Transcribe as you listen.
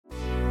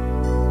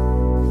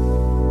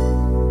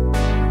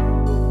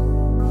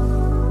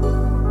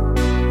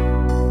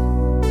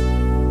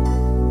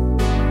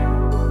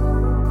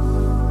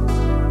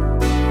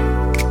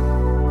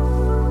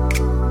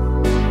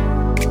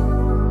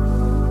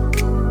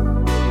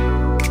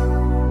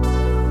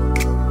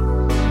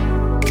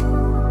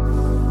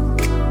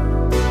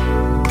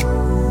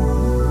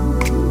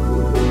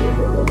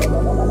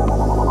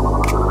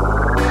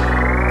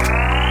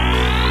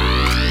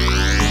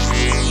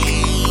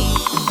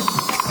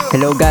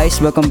Hello guys,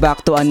 welcome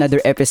back to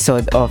another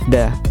episode of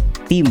the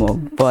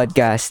TMOG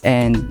podcast,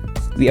 and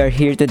we are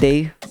here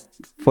today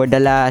for the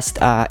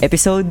last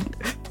episode.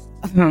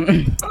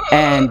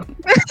 And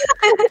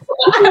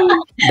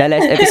the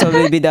last episode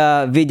will be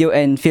the video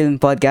and film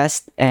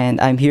podcast,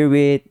 and I'm here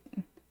with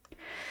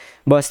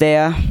Boss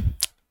Dea.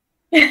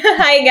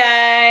 Hi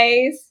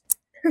guys!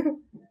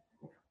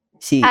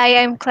 Si Hi,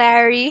 I'm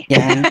Clary.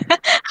 Yan.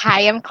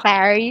 Hi, I'm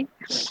Clary.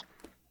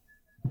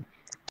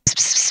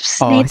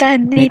 Oh,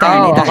 Nathan.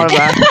 Nathan. ako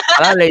ba?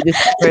 Ladies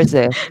first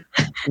eh.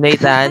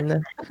 Nathan.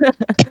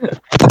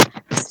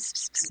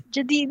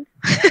 Jadine.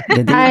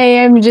 Jadi,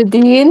 Hi, I'm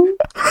Jadine.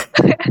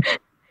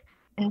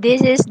 And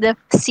this is the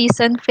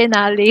season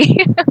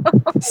finale.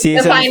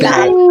 season The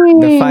finale.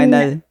 The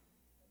final.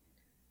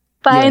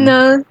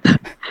 Final.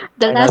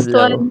 The Final last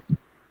blow. one.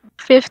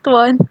 Fifth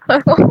one.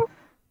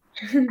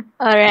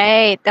 All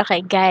right.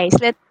 Okay, guys.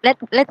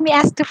 Let me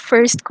ask the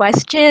first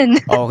question.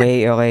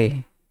 Okay. All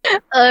right.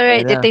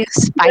 Wala. Ito yung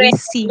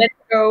spicy. Let's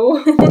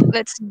go.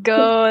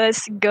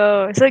 Let's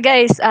go. So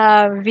guys,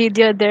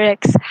 video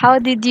directs.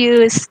 How did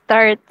you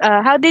start?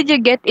 How did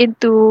you get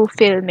into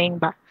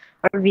filming ba?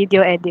 Or video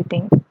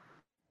editing?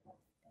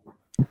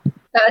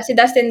 Si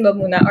Dustin ba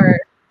muna? Or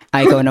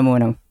Ikaw na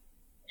muna.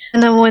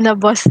 Ano muna,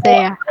 boss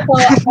Thea?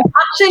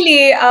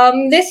 actually,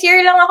 this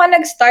year lang ako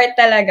nag-start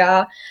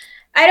talaga.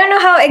 I don't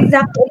know how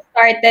exactly it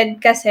started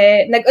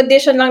kasi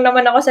nag-audition lang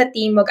naman ako sa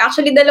TMOG.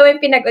 Actually, dalawa yung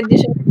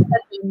pinag-audition ko sa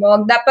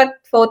TMOG. Dapat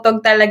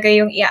photog talaga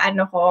yung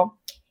iaano ko,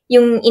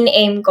 yung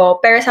in-aim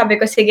ko. Pero sabi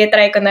ko, sige,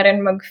 try ko na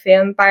rin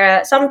mag-film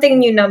para something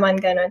new naman,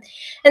 ganun.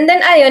 And then,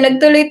 ayun,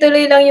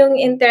 nagtuloy-tuloy lang yung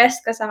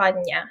interest ko sa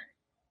kanya.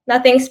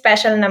 Nothing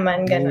special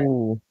naman, ganun.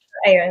 Ooh.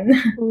 Ayun.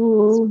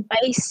 Ooh,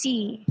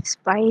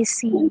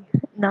 spicy.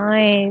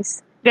 Nice.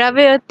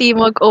 Grabe yung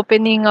Timog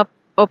opening up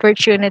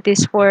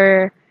opportunities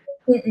for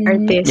Mm-mm.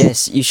 artists. Yes,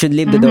 you should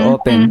leave the door Mhm,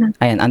 open.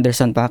 Ayan,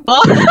 Anderson pa.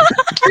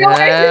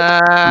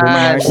 Yeah.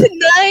 Bumars.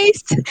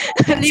 Nice.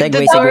 Leave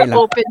the Segue door lang.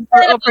 open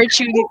for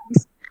opportunities.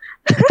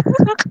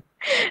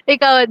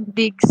 Ikaw,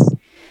 Diggs.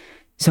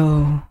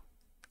 So,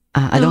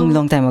 a long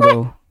time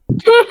ago,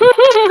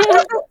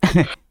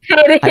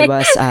 I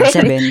was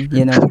 7,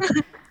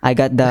 I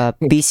got the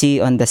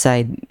PC on the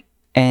side,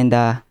 and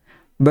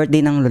birthday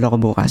ng lolo ko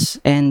bukas.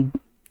 And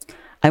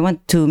I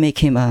want to make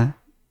him a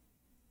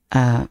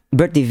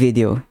birthday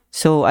video.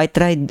 So, I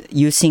tried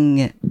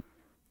using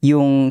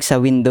yung sa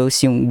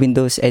Windows, yung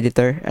Windows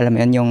editor. Alam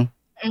mo yun,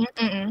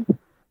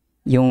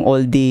 yung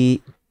old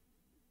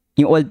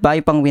pa,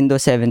 yung pang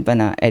Windows 7 pa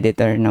na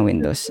editor ng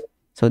Windows.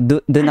 So,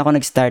 doon ako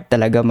nag-start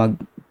talaga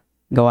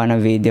maggawa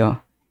ng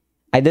video.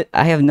 I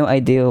have no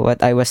idea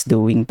what I was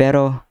doing,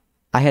 pero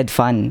I had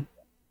fun.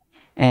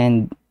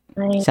 And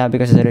Nice. sabi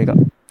ko sa sarili ko,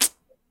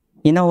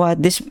 you know what,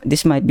 this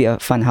might be a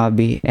fun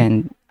hobby,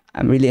 and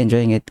I'm really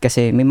enjoying it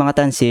kasi may mga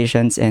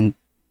transitions and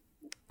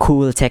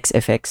cool text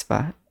effects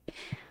pa.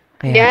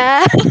 Kaya,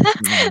 Yeah.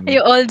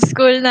 Yung old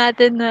school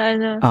natin na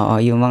ano. oo,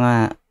 yung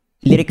mga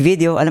lyric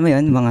video, alam mo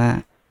yun,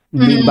 mga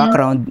green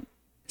background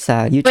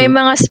sa May YouTube.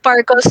 mga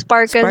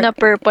sparkle na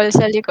purple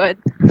sa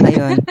likod.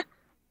 Ayun.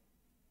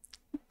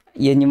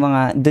 Yun yung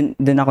mga,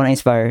 dun ako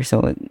na-inspire. So,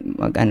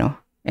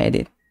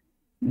 edit.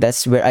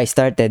 That's where I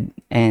started.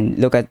 And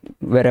look at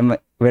where am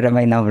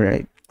I now,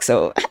 right?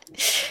 So,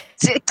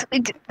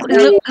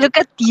 Look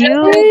at you.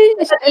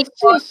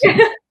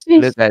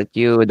 Look at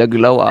you, the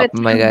glow up, Look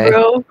at my you, guy.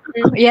 bro.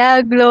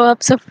 Yeah, glow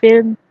up sa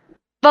film.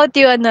 About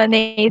you,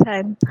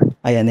 Nathan?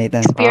 ayan,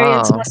 Nathan.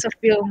 Experience Ah. mo sa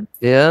film.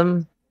 Film?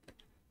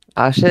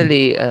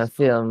 Actually,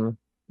 film.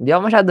 Hindi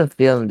ako masyado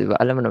film, di ba?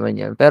 Alam mo naman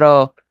yan.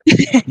 Pero,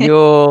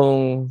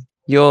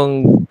 yung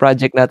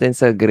project natin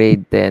sa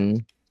grade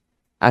 10,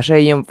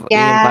 actually, yung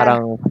Yeah.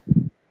 parang,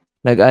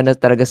 nag-ano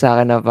talaga sa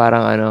akin na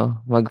parang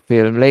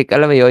mag-film. Like,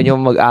 alam mo yun,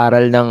 yung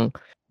mag-aral ng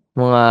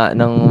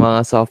mga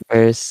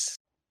softwares,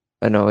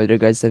 with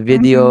regards sa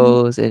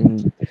videos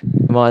and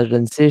mga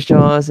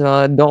transitions,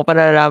 doon ko pa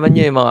nalalaman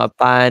yung mga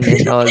pan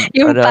and all.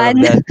 Yung all of pan.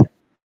 that.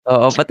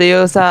 Oo, pati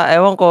yung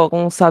ewan ko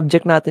kung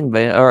subject natin ba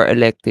yun, or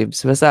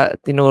electives. Basta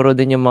tinuro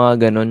din yung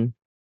mga ganun.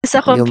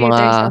 Sa Yung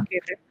mga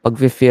computer.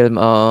 pag-film,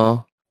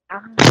 oo.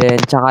 Then,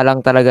 tsaka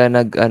lang talaga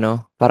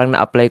parang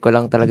na-apply ko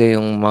lang talaga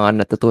yung mga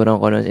natutunan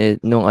ko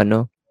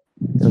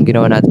nung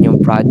ginawa natin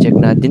yung project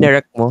na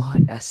dinirect mo.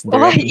 Yes,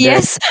 Oh,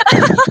 yes.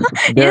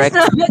 Direct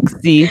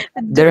C.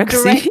 Direct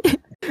C.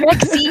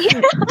 Rexy.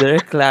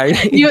 Direct Larry.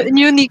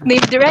 New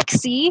nickname,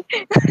 Rexy.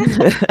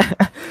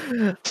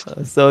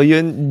 So,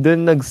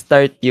 dun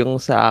nag-start yung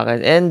sa akin.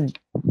 And,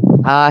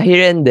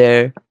 here and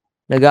there,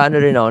 nagawa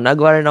rin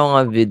ako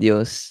ng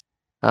videos.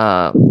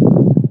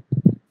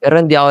 Pero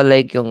hindi ako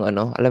like yung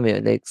alam mo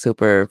yun, like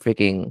super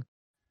freaking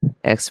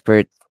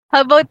expert.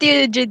 How about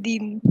you,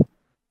 Jadine?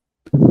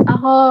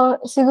 Ako,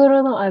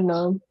 siguro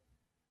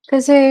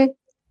kasi,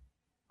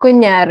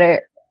 kunyari,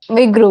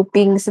 may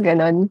groupings,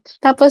 ganon.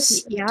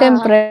 Tapos, Yeah.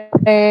 syempre,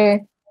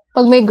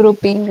 pag may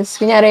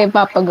groupings, kunyari,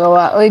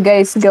 papagawa, oy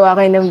guys, gawa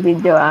kayo ng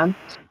video,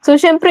 So,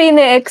 syempre,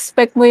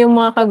 ine-expect mo yung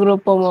mga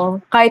kagrupo mo.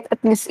 Kahit at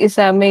least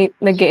isa may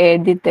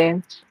nag-e-edit eh.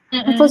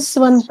 Tapos,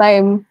 one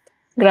time,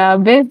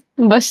 Grabe.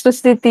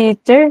 Bastos ni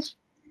teacher.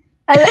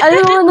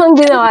 Alam mo nung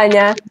ginawa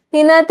niya?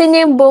 Hinati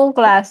niya yung buong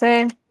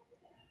klase.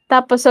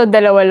 Tapos, so,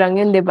 dalawa lang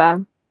yun, di ba?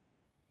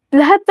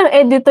 Lahat ng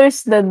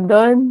editors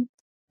nandun.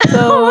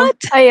 So,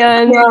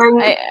 ayun.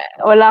 Ay,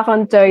 wala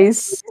akong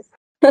choice.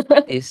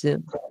 Is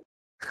yun.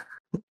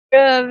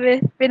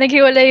 Grabe.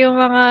 Pinaghiwalay yung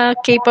mga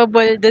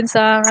capable dun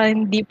sa mga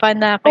hindi pa Oo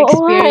nga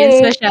naka-experience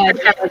eh. masyado.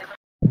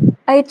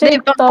 I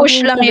tried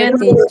pang-push talking lang to the yun.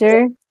 teacher.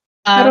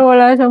 Pero Ah,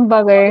 wala siyang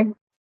bagay.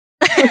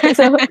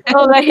 So,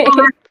 okay.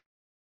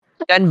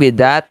 Can be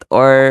that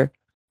or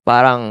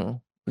parang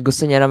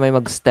gusto niya na may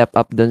mag-step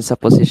up dun sa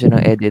position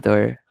ng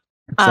editor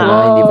sa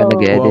mga hindi pa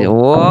nag-edit. Wow.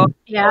 Wow!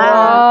 yeah.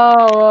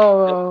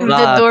 Wow.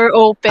 The door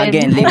open.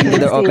 Again, leaving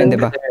the door open,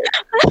 di ba?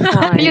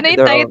 Okay. Yun na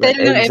yung title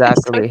ng episode.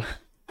 Exactly.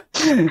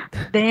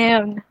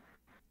 Damn.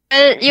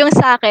 Well, yung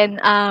sa akin,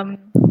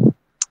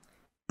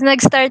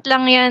 nag-start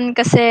lang yan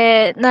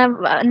kasi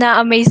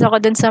na-amaze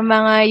ako dun sa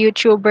mga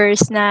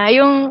YouTubers na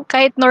yung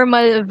kahit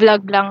normal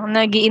vlog lang,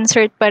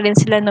 nag-i-insert pa rin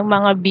sila ng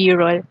mga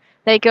B-roll.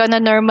 Like on a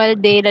normal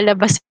day,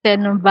 lalabas sila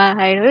ng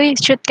bahay. Uy,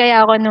 shoot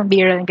kaya ako ng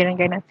B-roll,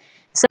 ganun.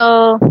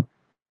 So,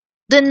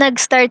 dun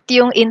nag-start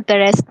yung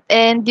interest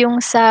and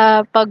yung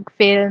sa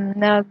pag-film,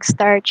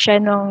 nag-start siya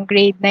nung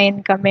grade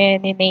 9 kami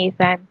ni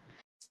Nathan.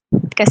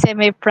 Kasi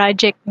may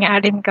project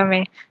nga rin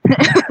kami.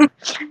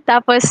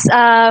 Tapos,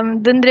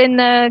 dun rin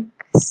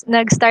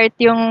nag-start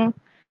yun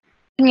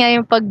nga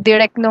yung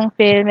pag-direct ng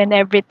film and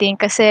everything.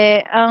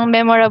 Kasi, ang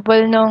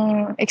memorable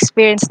nung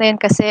experience na yun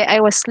kasi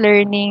I was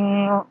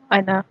learning,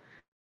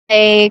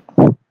 like,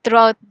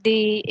 throughout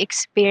the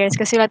experience.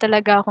 Kasi wala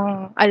talaga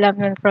akong alam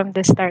nun from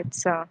the start.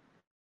 So,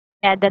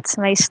 yeah, that's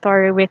my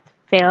story with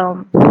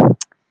film.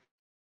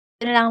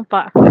 Yun lang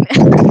pa.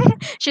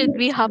 Should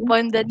we hop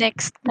on the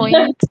next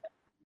point?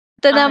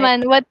 Ito Okay.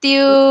 naman, what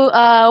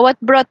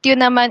brought you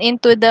naman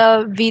into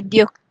the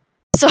video,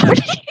 sorry,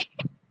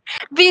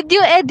 video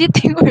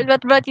editing world?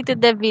 What brought you to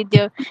the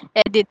video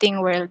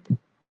editing world?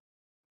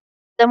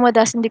 Alam mo,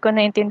 Das, hindi ko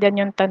naintindihan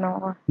yung tanong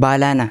ko.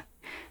 Bahala na.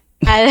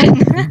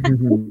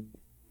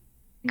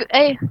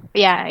 Ay,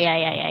 yeah.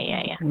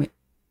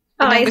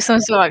 Okay. Gusto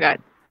mong sumagot?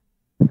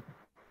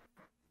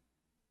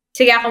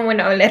 Sige, ako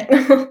muna ulit.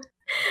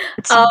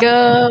 Let's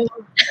go.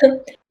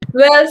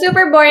 Well,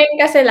 super boring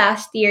kasi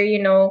last year,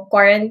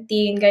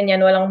 quarantine,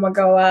 ganyan, walang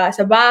magawa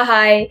sa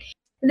bahay.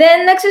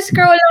 Then,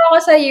 nagsiscroll lang ako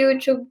sa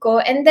YouTube ko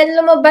and then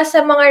lumabas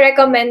sa mga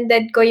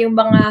recommended ko yung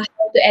mga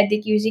how to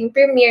edit using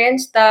Premiere and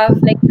stuff.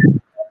 Like,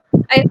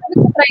 ay, sabi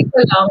ko, try ko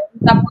lang.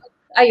 Tapos,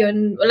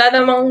 ayun, wala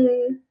namang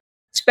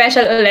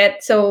special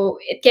ulit.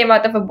 So, it came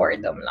out of a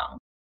boredom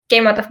lang.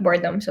 Came out of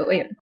boredom. So,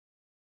 ayun.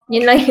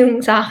 Yun lang yung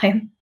sa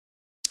akin.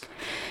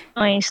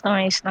 Nice.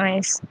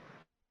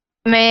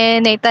 May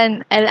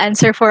Nathan, I'll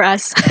answer for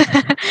us.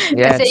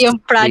 Yes, Kasi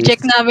yung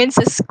project please. namin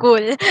sa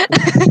school.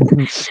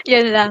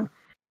 Yun lang.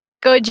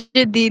 Coach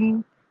din,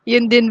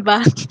 yun din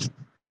ba?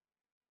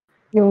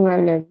 Yung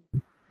alin.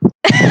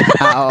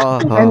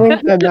 Oo. Ano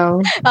yung tanong?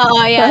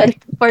 Oo, yeah. Sorry.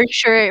 For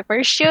sure.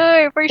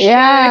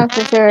 Yeah,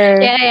 for sure.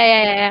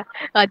 Yeah.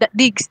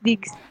 Digs.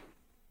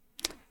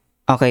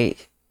 Okay.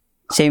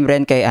 Same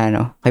rin kay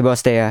Boss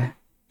Thea.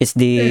 It's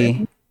the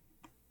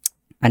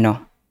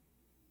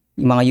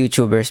yung mga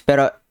YouTubers.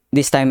 Pero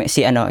this time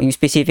yung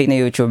specific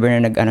na YouTuber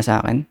na sa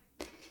akin.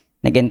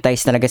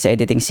 Nag-entice talaga sa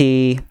editing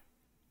si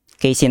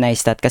Casey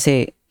Neistat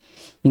kasi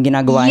yung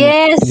ginagawa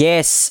niya.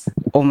 Yes.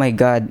 Oh my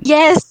God.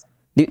 Yes.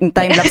 Yung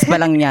time-lapse pa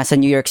lang niya sa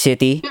New York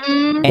City.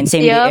 And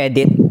same day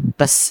edit.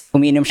 Tas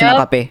umiinom siya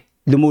ng kape.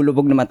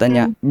 Lumulubog na mata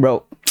niya.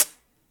 Bro.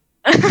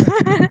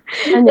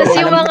 Tapos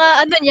yung mga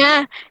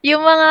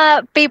yung mga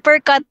paper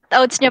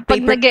cutouts niya pag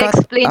Paper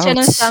nag-explain siya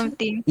ng cutouts.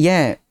 something.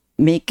 Yeah.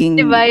 Making...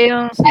 Diba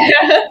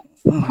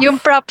yung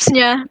props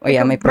niya. Oh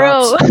yeah, may Bro.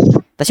 props.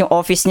 Tas yung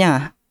office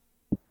niya.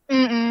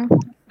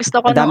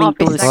 Gusto ko ng Madaming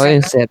office. tools. Oh,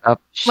 yung setup.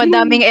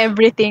 Madaming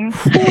everything.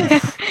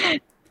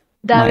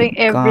 Daming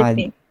My God.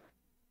 everything.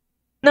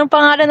 Nung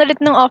pangalan ulit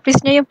ng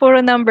office niya, yung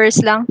puro numbers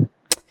lang.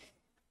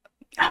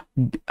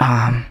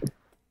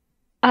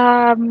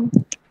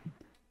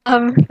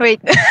 Wait.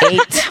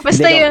 8.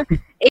 Basta yung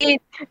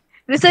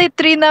 8. Basta yung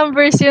 3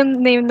 numbers yung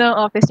name ng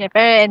office niya.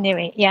 Pero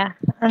anyway, yeah.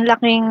 Ang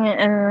laki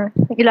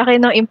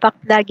ng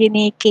impact lagi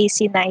ni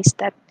Casey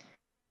Neistat.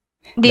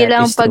 Hindi That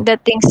lang is true.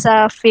 pagdating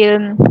sa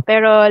film,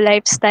 pero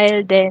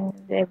lifestyle din,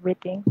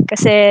 everything.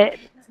 Kasi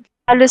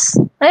halos,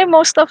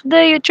 most of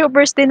the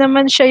YouTubers din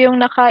naman siya yung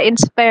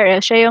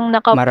naka-inspire. Siya yung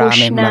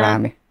naka-push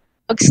Marami.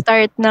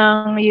 mag-start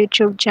ng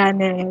YouTube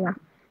channel nila.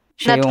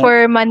 Siya Not yung, for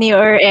money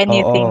or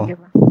anything, Oo. di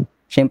ba?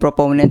 siya yung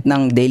proponent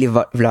ng daily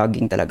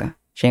vlogging talaga.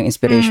 Siya yung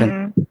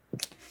inspiration.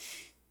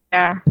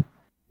 Yeah.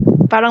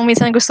 Parang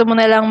minsan gusto mo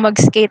na lang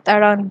mag-skate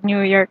around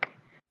New York.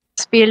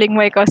 Feeling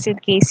mo ikaw si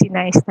Casey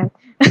Neistat.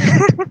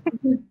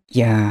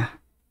 Yeah.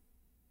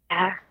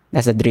 Yeah.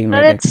 That's a dream So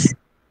right there. let's,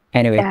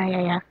 Anyway.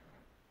 yeah.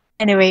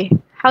 Anyway,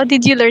 how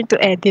did you learn to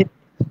edit?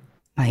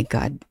 My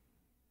God.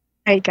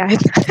 My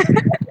God.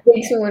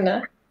 Thanks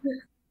muna.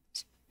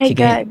 My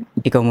Sige. God.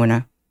 Ikaw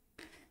muna.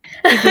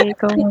 Sige,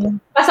 ikaw muna.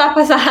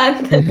 Pasapasahan.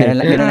 Ganun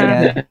lang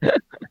yan.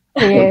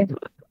 Sige.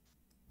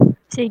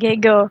 Sige,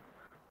 go.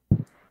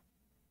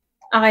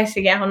 Okay,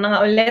 sige. Ako na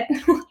nga ulit.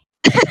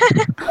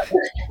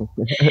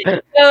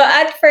 So,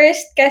 at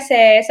first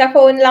kasi, sa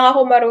phone lang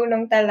ako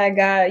marunong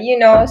talaga. You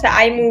know, sa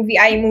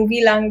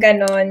iMovie lang,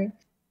 ganon.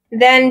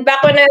 Then,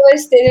 back when I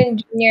was still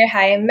in junior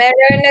high,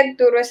 meron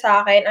nagturo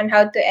sa akin on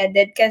how to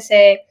edit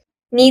kasi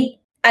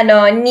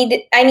I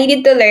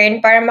needed to learn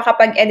para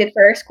makapag-edit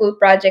for our school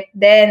project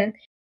then.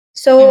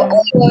 So,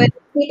 ayun,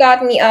 he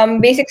taught me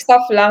basic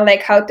stuff lang, like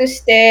how to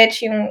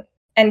stitch,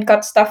 and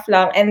cut stuff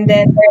lang. And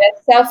then, the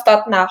rest,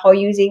 self-taught na ako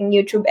using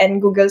YouTube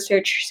and Google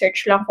search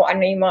lang kung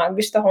ano yung mga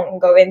gusto kong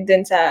gawin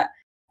dun sa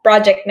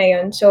project na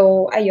yun.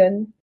 So,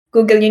 ayun,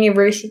 Google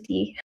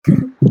University.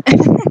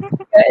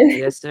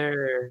 Yes,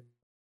 sir.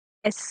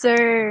 Yes,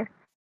 sir.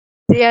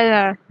 Yan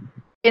na.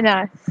 Yun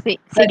na.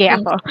 Sige,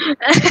 ako.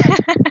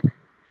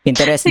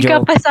 Interest, Sige,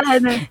 Joe.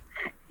 pasahan na.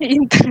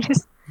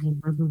 Interest.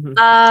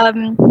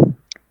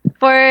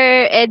 For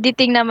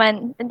editing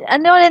naman,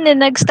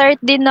 nag-start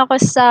din ako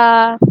sa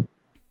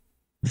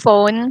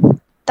phone.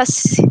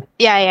 Tas,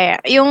 yeah.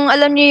 Yung,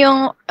 alam niyo yung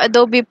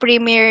Adobe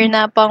Premiere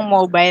na pang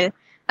mobile.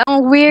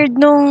 Ang weird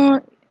nung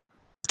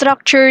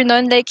structure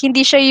nun. Like,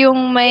 hindi siya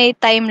yung may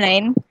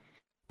timeline.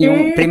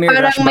 Yung Premiere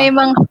Parang Rush ba? may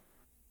mga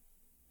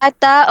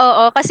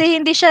oo. Kasi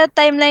hindi siya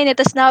timeline eh.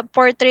 Tapos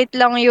na-portrait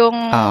lang yung,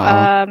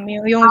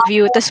 yung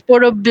view. Tapos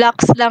puro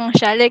blocks lang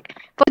siya. Like,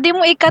 pwede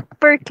mo i-cut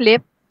per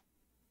clip.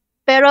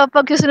 Pero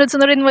pag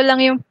susunod-sunodin mo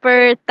lang yung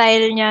per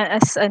tile niya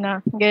as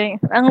ganyan.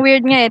 Ang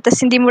weird nga eh.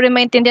 Tapos hindi mo rin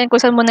maintindihan kung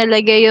saan mo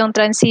nalagay yung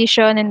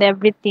transition and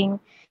everything.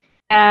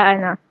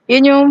 Kaya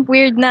yun yung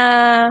weird na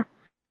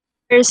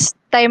first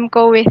time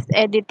ko with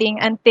editing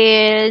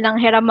until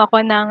nanghiram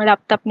ako ng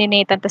laptop ni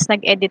Nathan tapos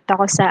nag-edit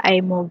ako sa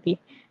iMovie.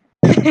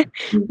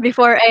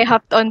 Before I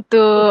hopped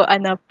onto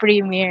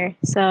Premiere.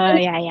 So,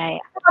 yeah.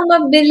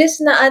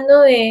 Mabilis na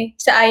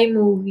sa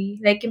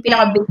iMovie. Like, yung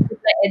pinaka-basic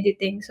na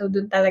editing. So,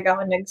 dun talaga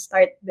ako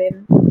nag-start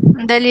din.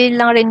 Ang dali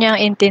lang rin niyang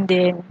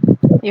intindihin.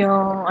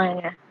 Yung,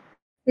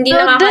 Hindi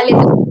So,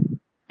 nakakalito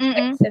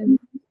Mm-mm.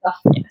 stuff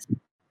niya.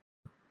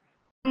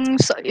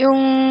 So,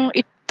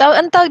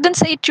 ang tawag dun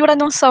sa itsura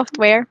ng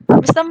software,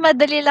 basta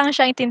madali lang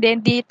siyang intindihin.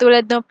 Di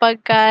tulad ng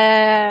pagka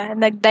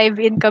nag-dive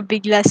in ka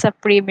bigla sa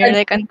Premiere.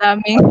 Like, ang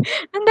daming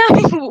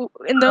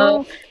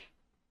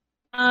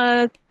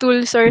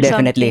tools or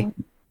Definitely.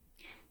 something.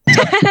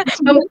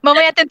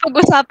 Mamaya natin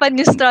pag-usapan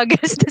yung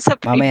struggles na sa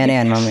Mamaya na Premiere.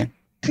 yan, mamaya.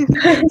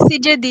 Si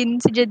Jadine.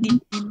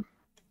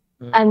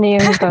 Ano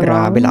yung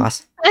Grabe tanong?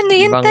 lakas. Ano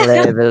yun? Ibang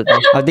level to.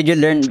 How did you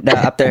learn the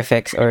After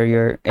Effects or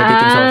your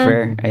editing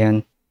software?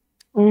 Ayun.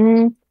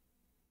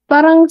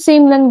 Parang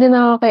same lang din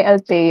ako kay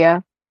Althea.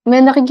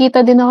 May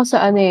nakikita din ako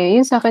sa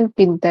yung sa akin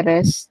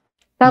Pinterest.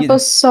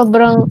 Tapos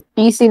sobrang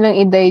easy lang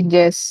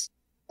i-digest.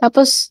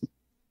 Tapos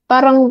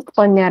parang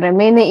kunyari,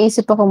 may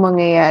naisip ako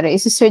mangyayari.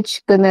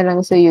 Isi-search ko na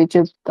lang sa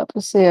YouTube.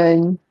 Tapos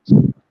yun.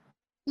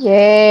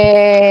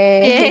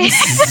 Yay!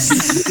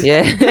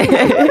 Yeah.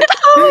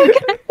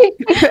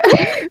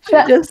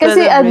 Just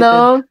Kasi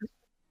admitted.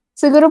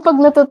 siguro pag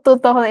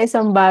natututo ako ng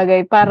isang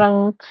bagay,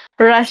 parang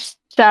rush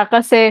siya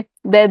kasi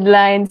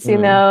deadlines, you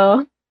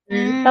know.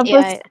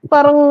 Tapos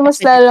parang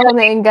mas lalo ko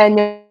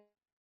naengganyo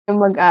yung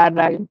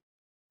mag-aral.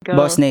 Go.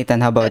 Boss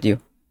Nathan, how about you?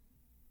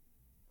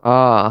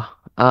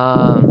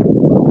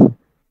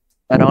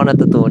 Paano ko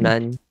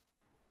natutunan?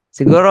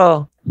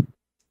 Siguro,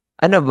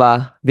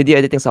 video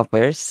editing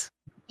softwares?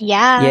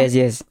 Yeah.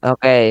 Yes.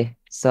 Okay.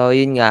 So,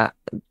 yun nga.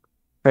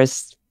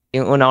 First,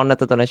 yung una kong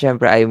natutunan,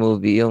 syempre,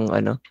 iMovie. Yung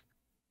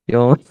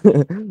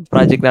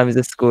project namin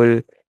sa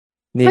school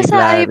ni Basta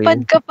Clary. iPad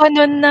ka pa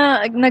nun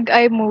na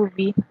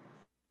nag-iMovie.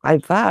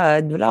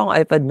 iPad? Wala akong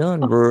iPad noon,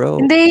 bro.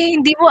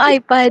 Hindi mo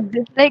iPad.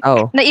 Like,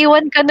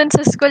 naiwan ka nun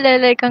sa school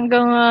like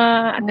hanggang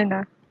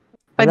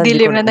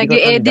pagdilim na Di ko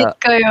nag-i-edit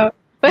tanda. kayo.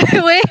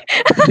 Wait,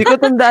 Di ko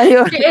tanda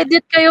yun.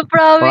 nag-i-edit kayo,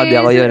 promise. Baka di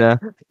ako yun, ha?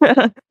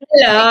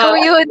 Ikaw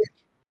yun.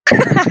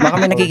 Baka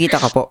may nakikita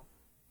ka po.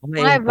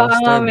 Ay, baka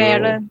nga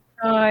meron.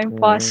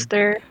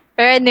 Imposter.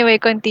 Pero anyway,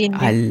 continue.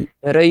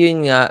 Pero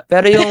yun nga.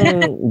 Pero yung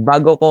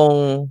bago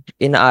kong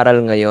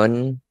inaaral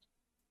ngayon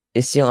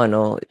is yung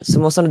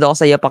sumusunod ako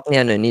sa yapak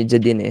ni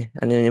Jadine eh.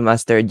 Ni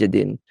Master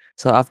Jadine.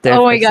 So after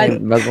Oh my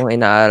effects, God. bagong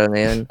inaaral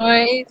ngayon.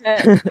 Ay,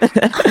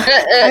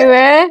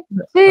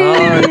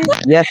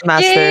 Yes,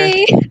 Master.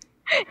 Yay!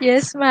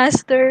 Yes,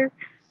 Master.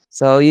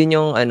 So yun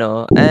yung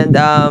and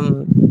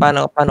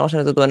paano ko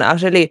siya natutunan?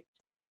 Actually,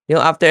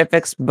 yung After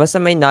Effects,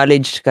 basta may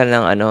knowledge ka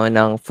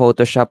ng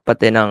Photoshop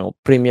pati ng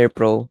Premiere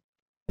Pro.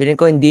 Feeling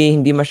ko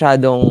hindi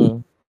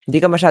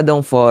ka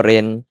masyadong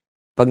foreign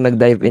pag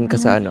nag-dive in ka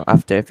sa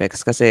After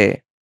Effects kasi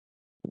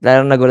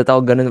larang nagulat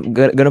ako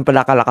ganun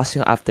pala kalakas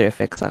yung After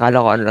Effects.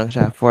 Akala ko lang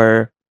siya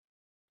for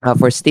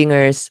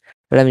stingers,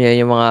 alam niyo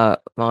yung mga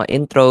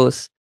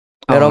intros.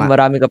 Pero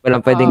marami ka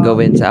palang pwedeng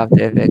gawin sa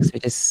After Effects,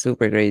 which is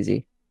super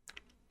crazy.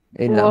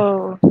 Yun lang.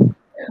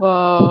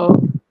 Wow.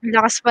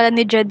 Lakas pala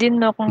ni Jadine,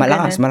 no? Kung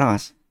Malakas. ganun.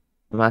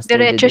 Master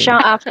Diretso Jadine.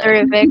 siyang After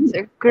Effects.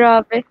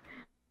 Grabe.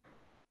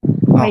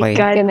 My Okay.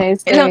 God. Can I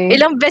say?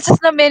 Ilang beses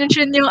na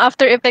mention yung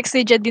After Effects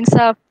ni Jadine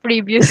sa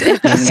previous Yun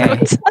nga eh.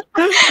 episodes.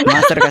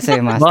 Master kasi,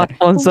 master.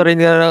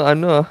 Sponsorin nga ng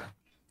ano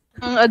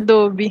Ang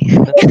Adobe.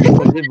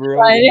 Adobe, bro.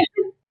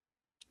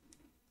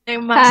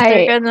 Yung master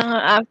Hi. ka ng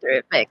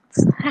After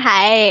Effects.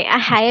 Hi,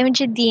 I'm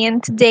Jadine.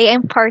 Today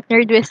I'm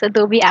partnered with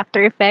Adobe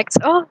After Effects.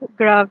 Oh,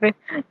 grabe.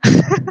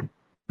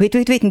 Wait.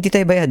 Hindi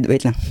tayo bayad.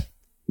 Wait lang.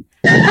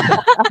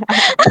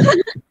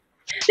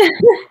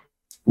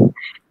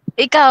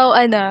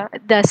 Ikaw,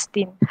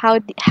 Dustin,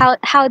 how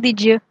did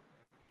you,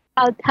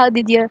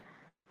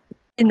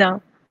 you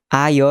know?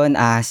 Yun.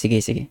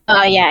 Sige.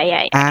 Oh,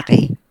 yeah.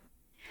 Okay.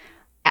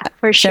 Yeah,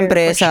 for sure.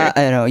 Siyempre for sa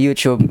sure.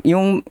 YouTube,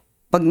 yung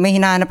pag may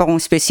hinahanap akong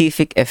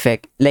specific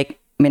effect, like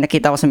may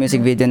nakita ko sa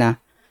music video na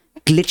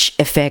glitch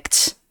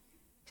effects,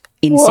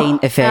 insane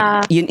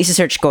effect, yun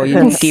isa-search ko,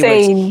 yun yung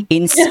keywords.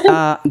 Insane.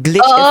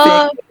 Glitch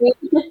effect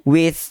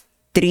with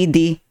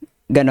 3D,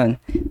 ganon.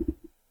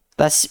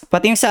 Tapos,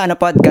 pati yung sa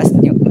podcast,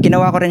 yung,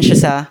 ginawa ko rin siya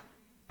sa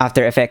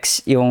After Effects,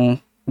 yung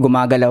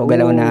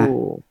gumagalaw-galaw na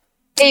Ooh.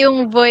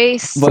 Yung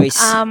voice. Voice.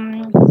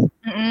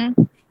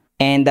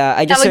 And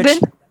I just Tawag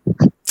searched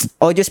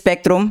Audio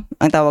Spectrum,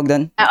 ang tawag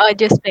doon.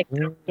 Audio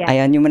spectrum. Yeah.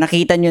 Ayan, yung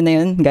nakita nyo na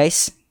yun,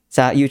 guys,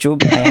 sa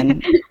YouTube.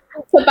 Ayan,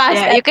 Sa past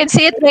Yeah, you can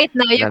see it right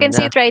now. You Alam can na.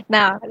 see it right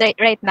now.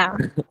 Right now.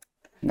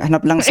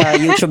 hanap lang sa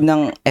YouTube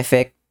ng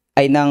effect,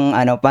 ay ng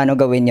paano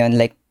gawin yon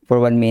like for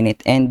 1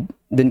 minute. And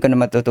dun ko na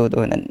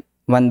matututunan,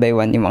 one by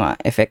one, yung mga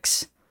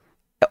effects.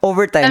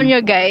 Over time, Alam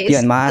nyo guys.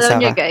 yun, mahasa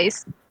Alam nyo ka.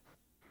 guys.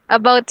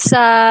 About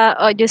sa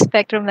audio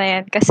spectrum na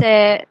yan.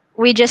 Kasi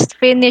we just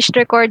finished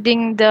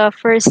recording the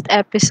first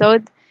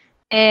episode.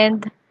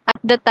 And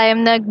at the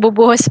time,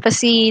 nagbubuhos pa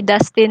si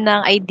Dustin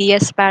ng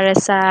ideas para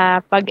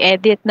sa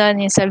pag-edit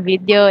nun, yung sa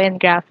video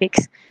and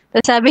graphics.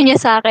 Tapos sabi niya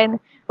sa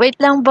akin, wait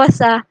lang boss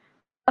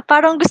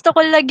parang gusto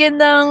ko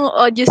lagyan ng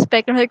audio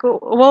spectrum. Sabi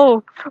ko,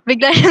 wow,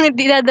 bigla yung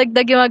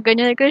dinadagdag yung mga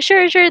ganyan. Sabi ko,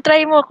 sure,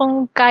 try mo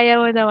kung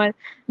kaya mo naman.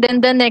 Then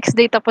the next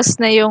day,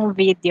 tapos na yung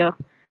video.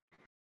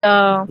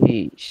 So,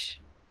 Sheesh.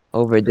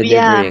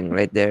 Over-delivering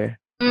right there.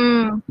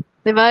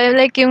 diba?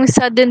 Like yung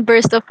sudden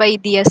burst of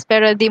ideas,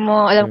 pero di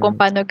mo alam kung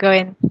paano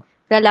gawin.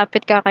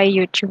 Lalapit ka kay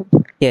YouTube.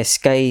 Yes,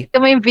 kay Ito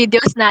mo yung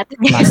videos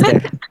natin. Master.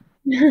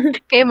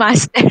 Kay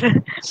Master.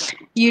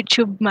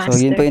 YouTube Master.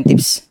 So, yun po yung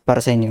tips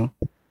para sa inyo.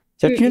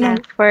 Search nyo lang.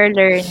 For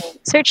learning.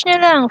 Search nyo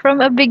lang. From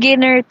a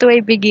beginner to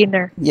a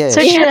beginner. Yes.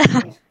 Search nyo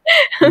lang.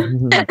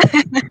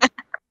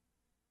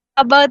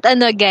 About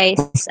guys,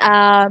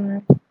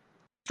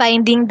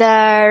 finding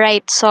the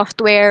right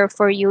software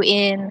for you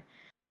in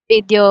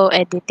video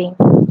editing.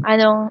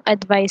 Anong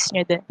advice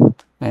nyo dun?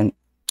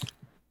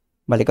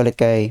 Balik ulit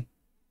kay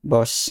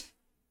boss.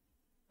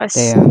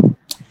 Kasi,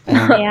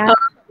 Kaya, yeah.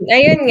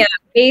 Ayun nga,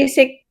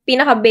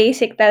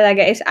 pinaka-basic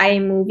talaga is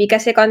iMovie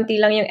kasi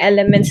konti lang yung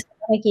elements na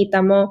makikita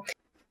mo.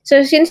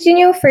 So, since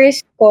yun yung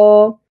first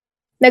ko,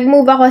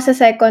 nag-move ako sa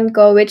second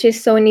ko, which is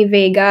Sony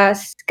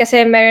Vegas.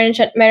 Kasi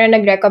meron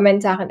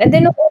nag-recommend sa akin. And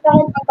then, nung una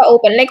akong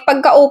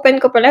pagka-open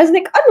ko pala, I was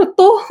like, ano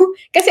to?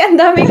 Kasi ang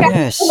dami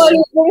yes.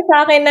 kumalubong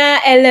sa akin na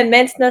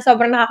elements na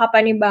sobrang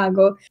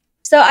nakakapanibago.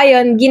 So,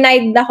 ayun,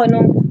 ginaid ako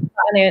nung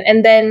yun.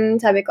 And then,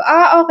 sabi ko,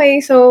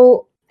 okay,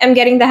 so, I'm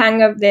getting the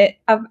hang of it.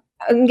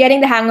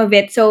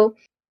 So,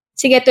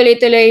 sige,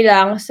 tuloy-tuloy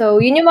lang.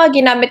 So, yun yung mga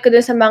ginamit ko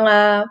dun sa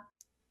mga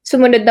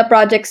sumunod na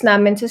projects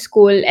namin sa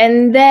school.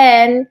 And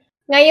then,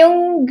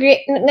 ngayong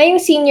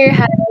senior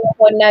high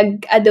ako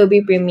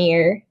nag-Adobe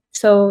Premiere.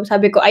 So,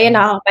 sabi ko, ayun,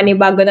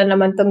 nakakapanibago na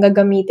naman tong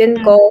gagamitin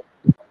ko.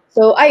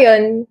 So,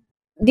 ayun,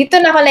 dito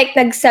na ako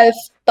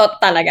nag-self-taught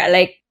talaga.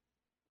 Like,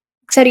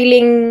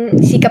 sariling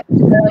sikap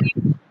na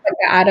yung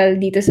pag-aaral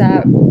dito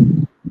sa...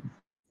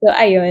 So,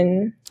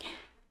 ayun.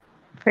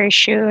 For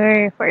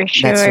sure.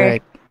 That's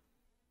right.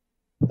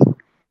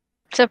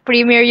 Sa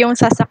Premiere yung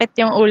sasakit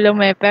yung ulo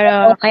mo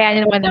pero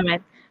kayanin mo naman.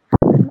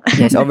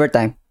 Yes,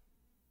 overtime.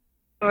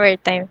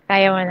 Overtime,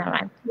 kaya mo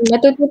naman.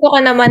 Natututo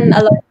ka naman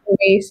along the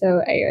way.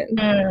 So, ayun.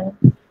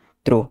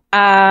 True.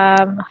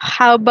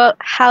 How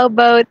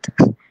about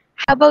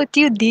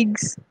you,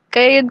 Diggs?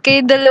 Kayo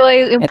dalawa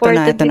yung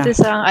important Ito na. dito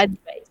sa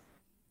advice.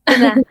 Ito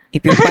na.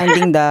 If you're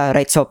finding the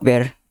right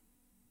software,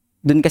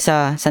 dun ka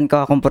sa saan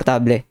ka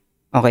komportable.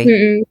 Okay?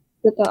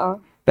 Totoo.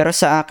 Pero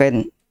sa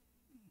akin,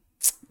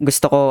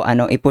 gusto ko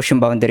i-push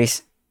yung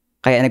boundaries.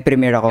 Kaya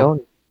nag-premiere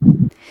ako.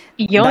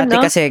 Yun, Dati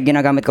no? kasi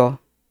ginagamit ko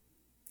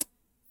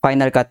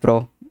Final Cut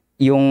Pro.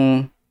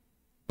 Yung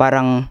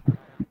parang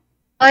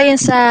Yun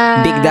sa...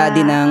 Big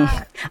Daddy ng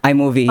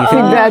iMovie.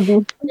 Big Daddy.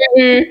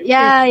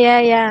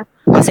 Yeah.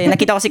 Kasi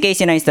nakita ko si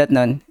Casey Neistat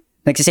nun.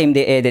 Nagsi-same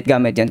day edit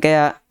gamit yun.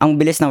 Kaya ang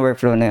bilis ng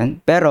workflow na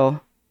yun. Pero,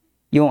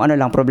 yung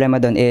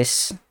problema doon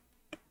is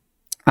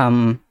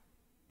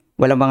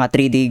walang mga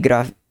 3D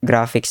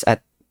graphics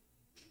at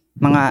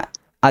mga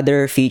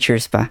other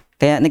features pa.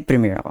 Kaya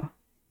nag-premiere ako.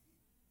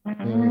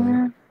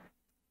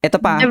 Ito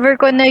pa. Never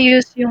ko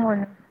na-use yung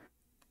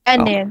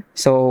ano yun?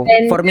 So,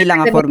 for me,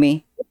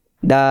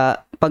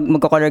 pag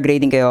magko-color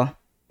grading kayo,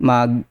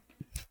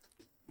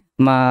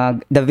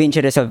 DaVinci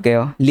Resolve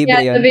kayo.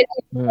 Libre Yeah, yun.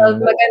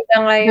 maganda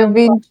nga The yung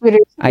Vinci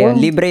Resolve. Ayun,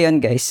 libre yun,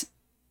 guys.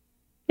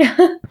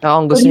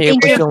 Kung gusto niyo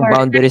Thank i-push you yung for-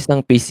 boundaries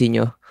ng PC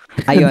niyo.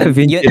 Ayun,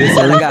 DaVinci yun Resolve.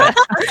 talaga.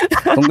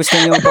 Kung gusto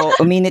niyo po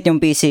uminit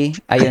yung PC,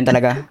 ayun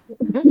talaga.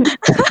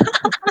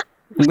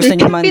 Kung gusto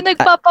niyo naman,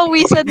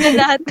 Pinagpapawisan na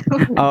lahat.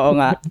 oo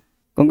nga.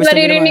 Kung gusto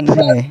niyo naman, maririnig mo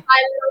yung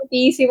ng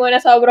PC mo na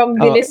sobrang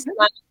bilis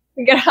na.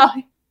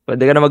 Grabe.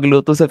 Pwede ka na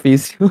magluto sa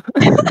PC mo.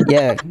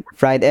 yeah,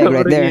 fried egg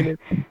right there.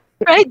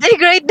 Right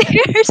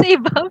there sa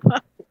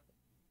ibaba.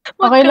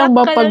 Okay lang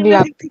ba Mag-crack ka pag lang.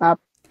 laptop?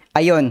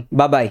 Ayun,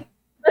 bye-bye.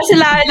 Mas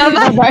lalo.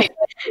 Bye-bye.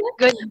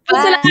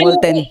 Goodbye.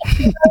 Molten.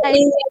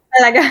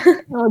 Talaga.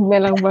 Huwag na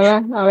lang pala.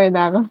 Okay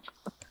na ako.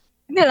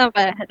 Hindi lang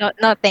pala.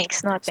 No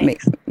thanks, no May,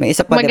 thanks. may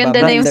isa pa, diba? Maganda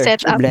na yung Blender.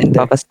 setup. Blender.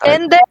 Papastart.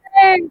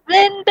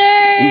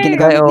 Blender! Yung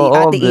ginagamit ni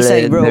Ate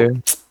Isay, bro. Blender.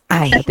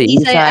 Ay, Ate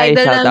Isay, Isay,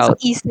 idol shout lang out.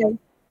 si Isay.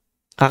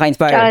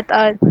 kaka-inspire. Shout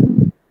out.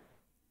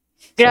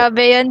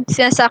 Grabe yun.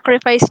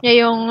 Sinasacrifice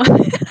niya yung...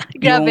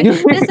 Grabe. Yung-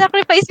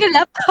 Sinasacrifice yung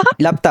laptop.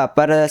 Laptop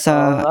para sa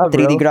Oo nga,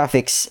 3D bro.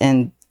 graphics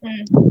and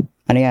Mm.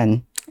 ano yan,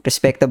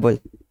 respectable.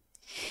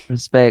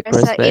 Respect, Sa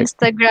respect.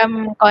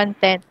 Instagram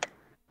content.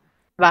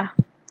 Diba?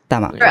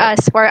 Tama.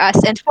 For us,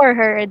 and for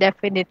her,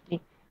 definitely.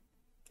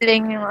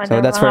 Feeling yung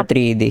So that's for mga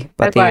 3D,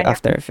 pati Pagpapaya.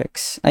 After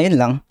Effects. Ayun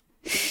lang.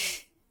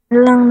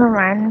 lang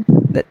naman.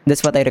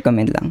 That's what I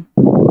recommend lang.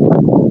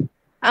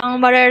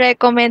 Ang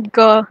marerecommend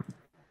ko,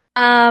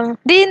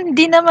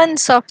 di naman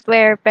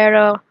software,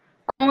 pero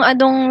kung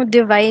anong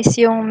device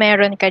yung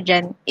meron ka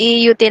dyan,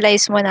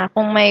 i-utilize mo na.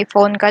 Kung may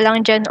phone ka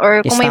lang dyan, or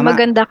Yes, kung may tama.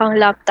 maganda kang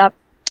laptop,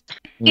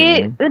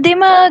 di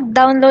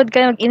mag-download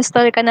ka,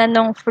 mag-install ka na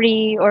ng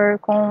free, or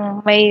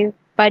kung may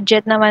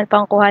budget naman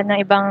pang kuha ng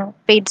ibang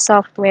paid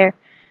software.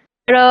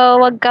 Pero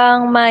wag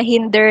kang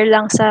mahinder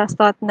lang sa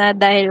thought na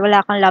dahil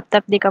wala kang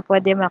laptop, di ka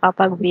pwede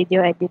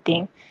makapag-video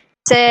editing.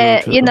 Kasi, True,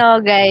 true. you know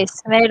guys,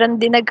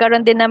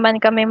 nagkaroon din naman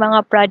kami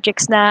mga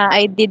projects na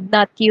I did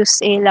not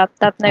use a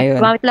laptop. Ayun.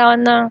 Gumamit lang ako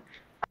ng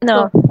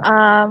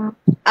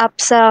app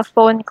sa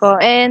phone ko.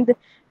 And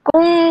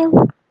kung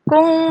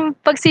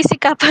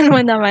pagsisikapan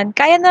mo naman,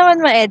 kaya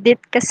naman ma-edit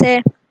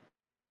kasi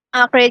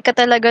create ka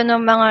talaga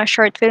ng mga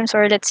short films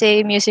or let's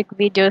say music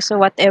videos or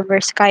whatever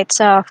kahit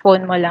sa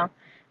phone mo lang.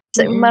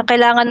 So,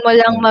 kailangan mo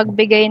lang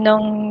magbigay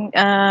ng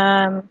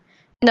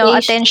Patience.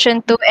 attention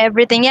to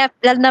everything. Yeah,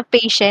 lalo na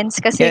patience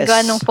kasi Yes.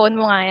 gawa nung phone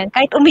mo nga yan.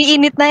 Kahit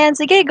umiinit na yan,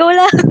 sige, go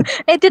lang.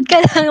 Edit ka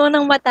lang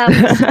unang matapos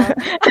mo.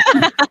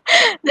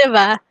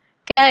 Diba?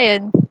 Kaya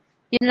yun.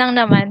 Yun lang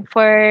naman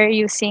for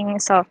using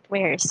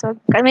software. So,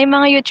 may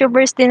mga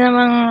YouTubers din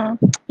namang,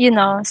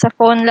 sa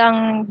phone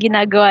lang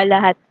ginagawa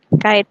lahat.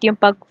 Kahit yung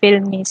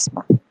pag-film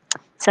mismo.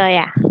 So,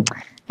 yeah.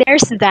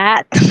 There's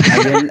that.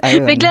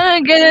 Ayun.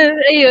 Biglang ganun.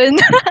 Ayun.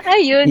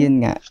 Ayun. Yun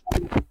nga.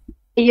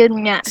 Ayun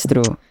nga. It's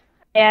true.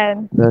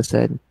 Ayan. Well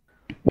said.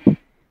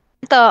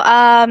 Ito,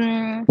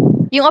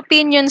 yung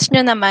opinions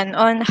nyo naman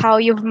on how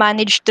you've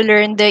managed to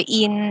learn the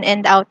in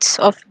and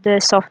outs of the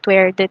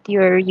software that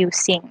you're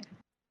using.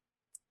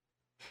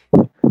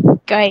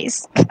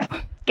 Guys.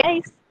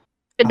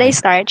 Should I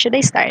start?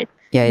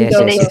 Yes.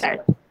 Should I start?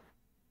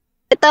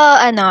 Ito,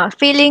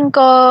 feeling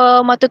ko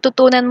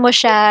matututunan mo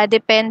siya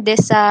depende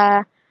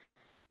sa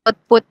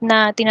output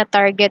na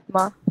tina-target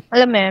mo.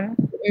 Alam mo yun?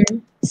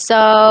 So,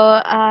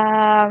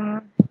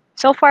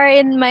 so far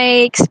in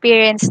my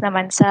experience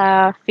naman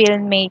sa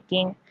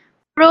filmmaking,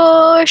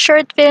 pero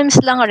short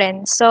films lang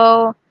rin.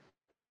 So,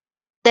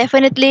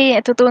 definitely,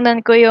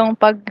 tutunan ko yung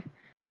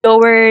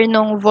pag-lower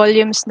nung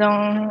volumes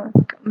nung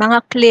mga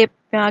clip,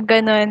 mga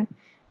ganun.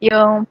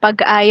 Yung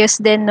pag-ayos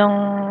din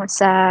nung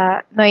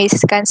sa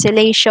noise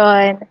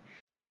cancellation.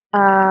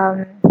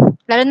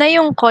 Lalo na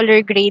yung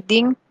color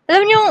grading.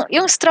 Alam niyo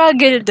yung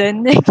struggle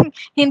dun.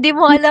 Hindi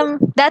mo alam.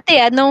 Dati,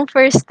 nung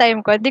first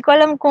time ko, di ko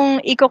alam kung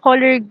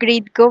i-color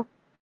grade ko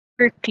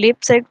per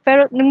clips.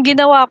 Pero nung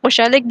ginawa ko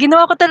siya,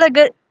 ginawa ko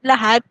talaga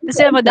lahat.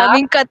 Kasi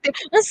madaming cut.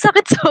 Ang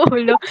sakit sa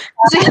ulo.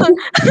 Kasi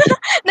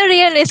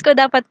na-realize ko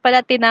dapat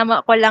pala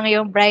tinama ko lang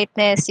yung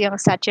brightness, yung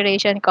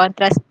saturation,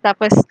 contrast.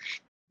 Tapos,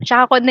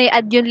 tsaka ko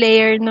na-add yung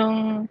layer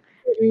nung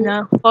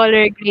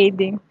color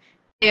grading.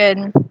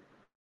 Yun.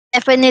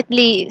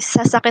 Definitely,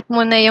 sasakit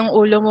mo na yung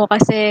ulo mo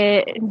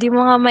kasi hindi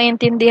mo nga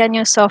maintindihan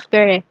yung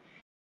software eh.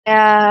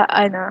 Kaya,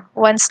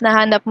 once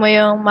nahanap mo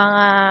yung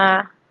mga,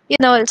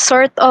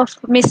 sort of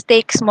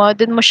mistakes mo,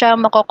 dun mo siya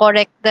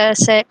mako-correct the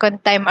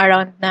second time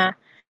around na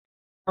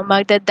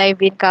magda-dive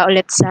in ka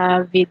ulit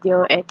sa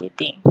video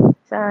editing.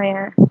 So,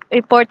 yeah.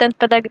 Important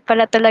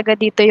pala talaga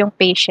dito yung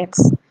patience.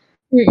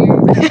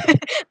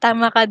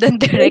 Tama ka dun,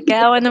 Derek.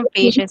 Kaya ng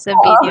patience sa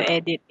video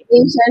editing.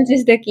 Patience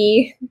is the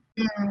key.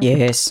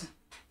 Yes.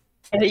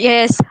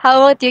 Yes.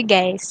 How about you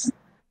guys?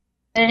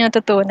 Ano yung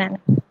tutunan?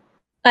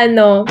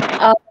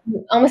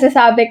 Ang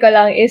masasabi ko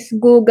lang is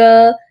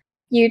Google,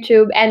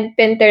 YouTube, and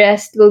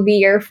Pinterest will be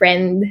your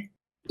friend.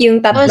 Yung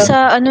tatlo.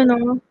 Sa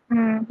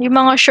yung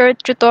mga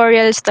short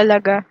tutorials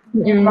talaga.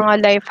 Yung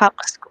mga life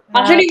hacks.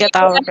 Actually,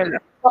 tinatawag nila.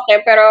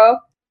 Okay, pero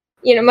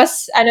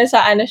mas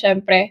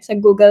syempre, sa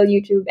Google,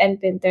 YouTube,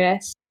 and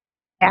Pinterest.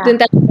 Yeah. Doon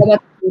talaga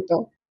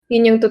matututo.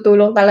 Yun yung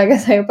tutulong talaga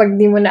sa'yo pag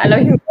di mo na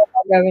alam yung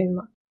gagawin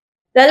mo.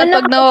 Lalo na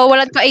Kapag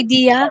nawawalan ka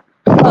idea,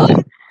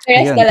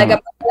 Pinterest Ayun, talaga.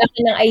 tama. Pag wala ka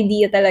ng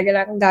idea talaga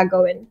lang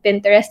gagawin.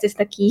 Pinterest is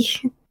the key.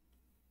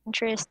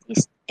 interest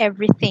is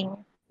everything.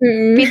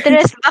 Mm.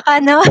 Pinterest,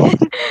 baka naman.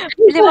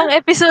 5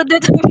 episode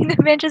na ito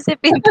mention si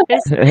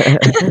Pinterest.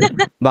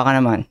 Baka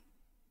naman.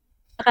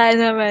 Baka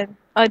naman.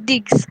 Oh,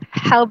 Diggs,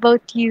 how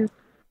about you?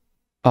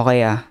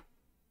 Okay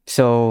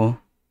So,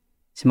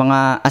 sa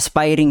mga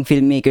aspiring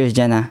filmmakers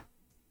dyan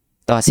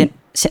to,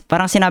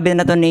 parang sinabi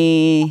na to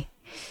ni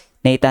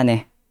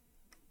Nathan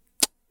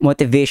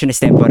motivation is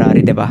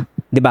temporary, di ba?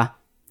 Di ba?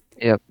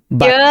 Yep.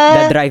 But Yeah.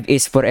 the drive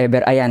is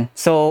forever. Ayan.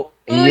 So,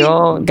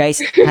 Yun. guys,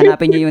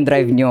 hanapin nyo yung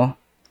drive nyo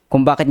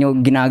kung bakit nyo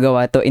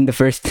ginagawa to in the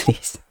first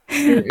place.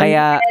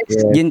 Kaya,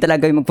 yun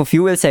talaga yung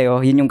magpo-fuel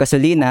sa'yo. Yun yung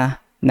gasolina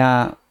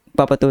na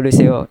papatuloy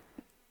sa'yo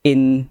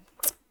in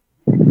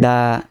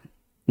the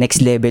next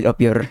level of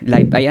your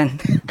life. Ayan.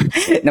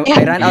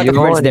 I ran out of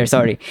words there.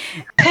 Sorry.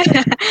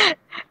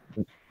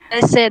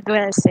 Well said,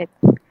 well said.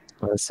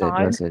 Well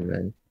said,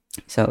 man.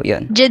 So,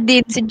 yun.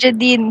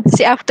 Jadine,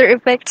 si After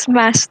Effects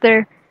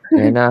Master.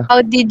 Ayan na.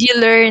 How did you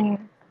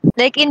learn?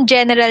 Like in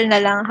general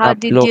na lang, how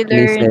did you Look,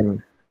 learn? listen.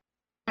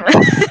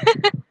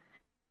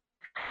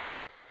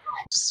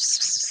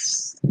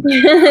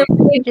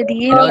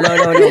 Jadine? No.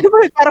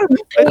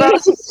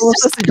 Parang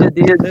sususa si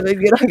Jadine. Ano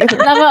ginagawa?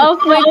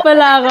 Naka-off mic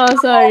pala ako,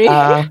 sorry.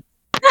 Ah,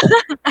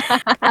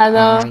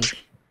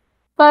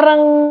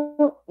 Parang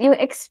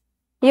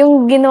yung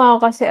ginawa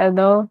ko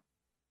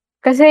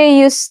kasi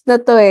used na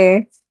to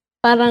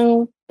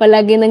parang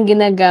palagi nang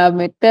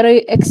ginagamit, pero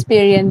yung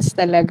experience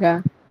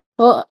talaga.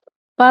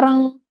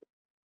 Parang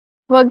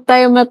wag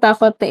tayo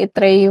matakot na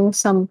itry yung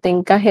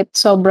something kahit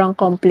sobrang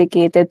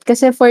complicated.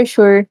 Kasi for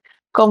sure,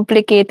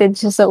 complicated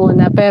siya sa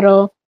una,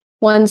 pero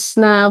once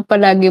na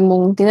palagi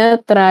mong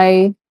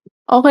tinatry,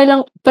 okay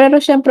lang, pero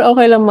syempre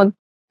okay lang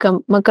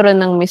magkaroon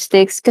ng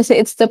mistakes kasi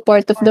it's the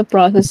part of the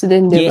process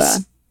din, di ba?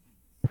 Yes.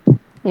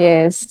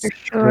 Yes.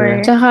 Sure.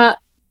 Tsaka,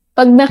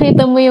 pag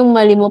nakita mo yung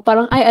mali mo,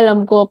 parang, ay,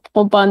 alam ko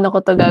kung paano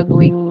ko to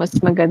gagawing mas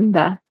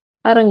maganda.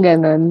 Parang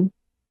ganun.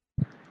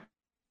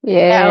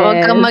 Yeah,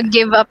 huwag kang Yes.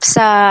 mag-give up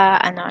sa,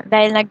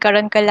 dahil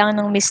nagkaroon ka lang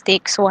ng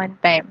mistakes one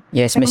time.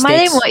 Yes,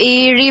 Malay mistakes. mo,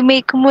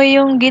 i-remake mo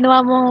yung ginawa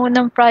mo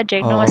ng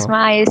project na mas Oo.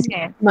 maayos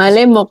ngayon.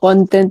 Malay mo,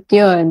 content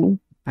yun.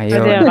 O, Ayun.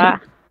 diba?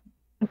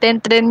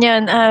 Content rin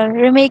yun.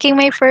 Remaking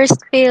my first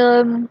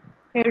film,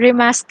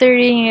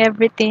 remastering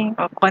everything,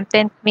 o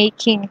content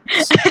making.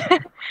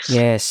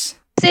 Yes.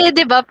 Kasi,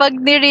 di ba, pag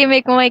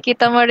ni-remake mo,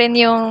 makikita mo rin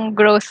yung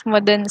growth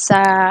mo dun sa,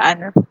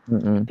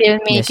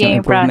 filmmaking Yes, yung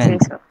improvement.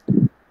 process. So,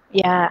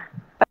 yeah.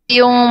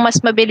 Pati yung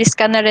mas mabilis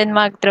ka na rin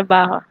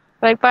magtrabaho.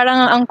 Like,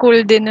 parang ang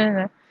cool din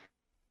nun.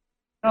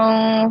 Yung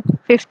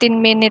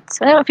 15 minutes.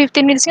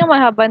 15 minutes nga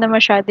mahaba na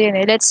masyado yun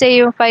Let's say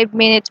yung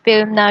 5-minute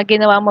film na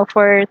ginawa mo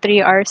for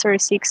 3 hours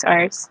or 6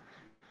 hours.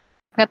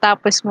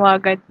 Natapos mo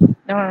agad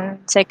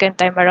nung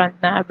second time around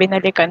na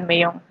binalikan mo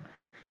yung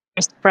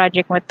first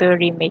project mo to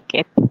remake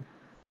it.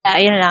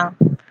 Yun lang.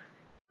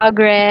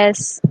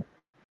 Progress,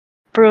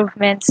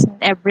 improvements, and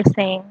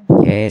everything.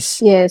 Yes.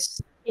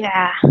 Yes.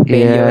 Yeah.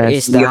 Failure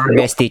Yes. is the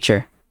best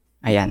teacher.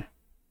 Ayan.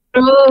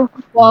 True.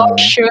 For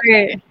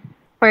sure.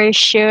 For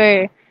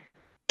sure.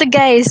 To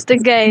guys.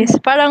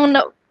 Parang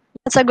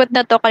nasagot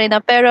na to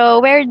kanina. Pero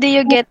where do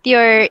you get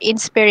your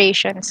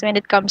inspirations when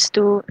it comes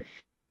to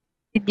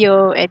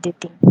video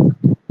editing?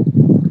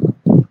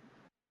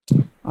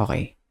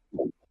 Okay.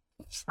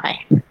 Okay.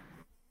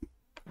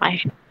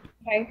 Okay.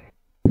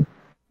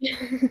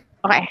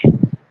 Okay.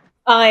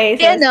 Okay.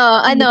 So,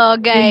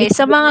 guys,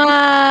 sa mga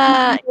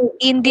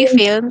indie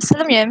films,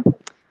 alam niyo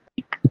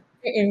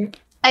yun,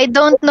 I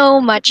don't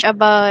know much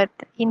about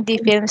indie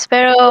films,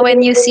 pero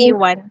when you see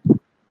one,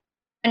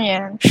 ano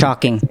yan,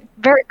 Shocking.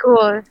 very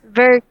cool.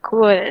 Very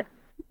cool.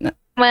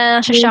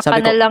 Masashock ka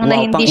Sabi na ko, lang na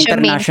wow, hindi siya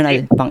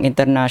mainstream.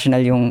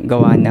 pang-international yung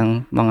gawa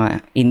ng mga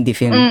indie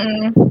film.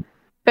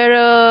 Pero,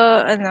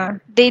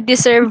 they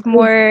deserve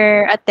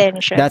more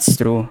attention. That's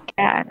true.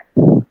 Kaya,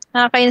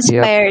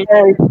 nakaka-inspire.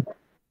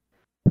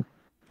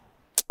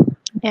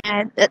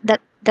 Yeah,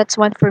 that's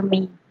one for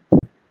me.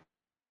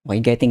 Okay,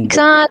 getting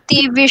Sa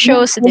TV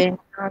shows din,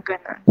 mga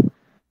ganun.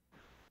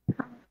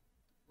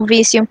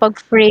 Movies yung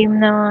pag-frame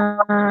ng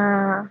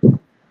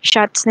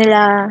shots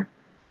nila,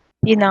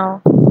 you know.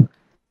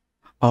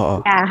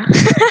 Oo. Yeah.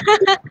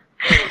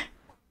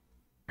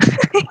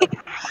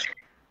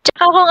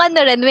 Tsaka kung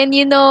rin, when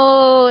you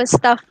know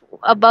stuff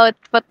about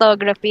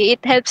photography, it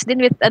helps din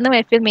with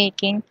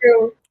filmmaking.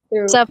 True.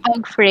 Sa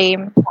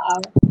pag-frame.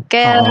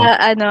 Kaya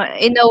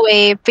in a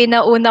way,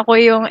 pinauna ko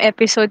yung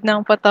episode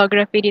ng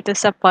photography dito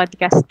sa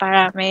podcast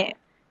para may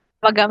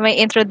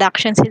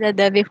introduction sila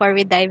doon before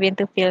we dive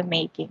into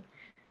filmmaking.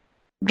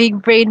 Big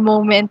brain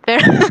moment. Pero,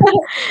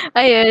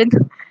 ayun.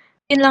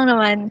 Yun lang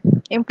naman.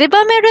 Di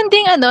ba meron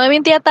ding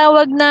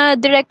tinatawag na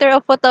director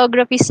of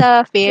photography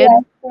sa film?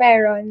 Yes,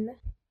 meron.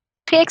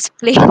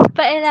 Pa-explain,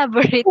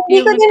 pa-elaborate.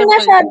 Hindi ko din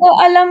masyado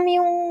alam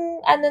yung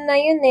na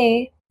yun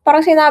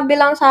parang sinabi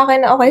lang sa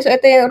akin na, okay, so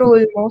ito yung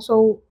role mo.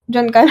 So,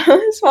 dyan ka na.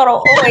 So,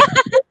 parang, okay.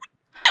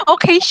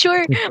 Okay,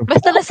 sure.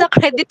 Basta nasa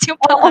credits yung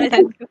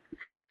pangalan ko.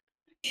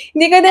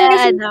 Hindi ko din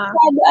kasi Ano,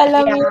 masyado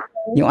alam yeah. yun.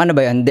 Yung ano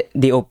ba yun?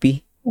 DOP?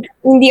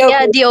 Hindi okay.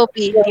 Yeah, DOP.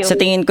 Sa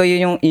tingin ko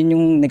yun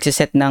yung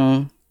nagsiset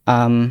ng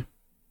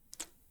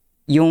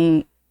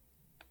yung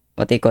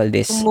what they call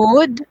this?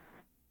 Mood.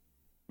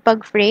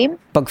 Pag-frame.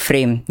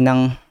 Pag-frame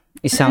ng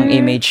isang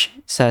image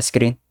sa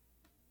screen.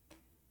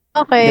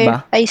 Okay.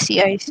 Diba? I see.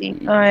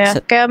 Oh, yeah.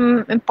 Kaya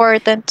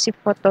important si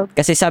photo.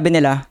 Kasi sabi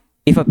nila,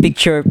 if a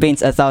picture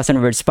paints 1,000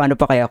 words, paano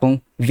pa kaya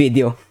kung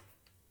video?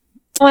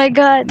 Oh my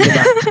God.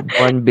 Diba?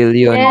 1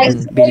 billion.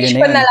 Yes. Billion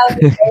Search ko na na yun.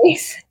 lang,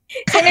 guys.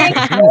 So,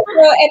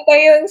 ito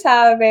yung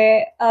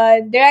sabi,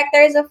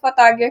 directors of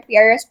photography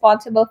are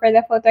responsible for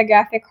the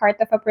photographic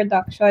heart of a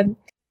production.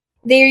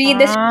 They read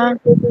the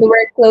script and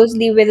work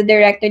closely with the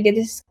director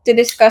to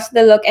discuss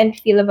the look and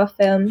feel of a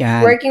film.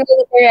 Yan. Working with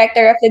the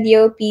director of the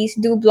DOPs,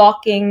 do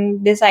blocking,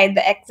 decide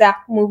the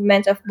exact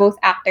movements of both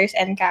actors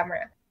and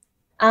camera.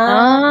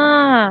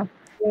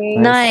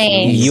 Okay.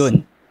 Nice.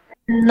 Yun.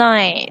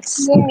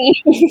 Nice.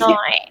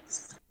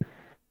 Nice.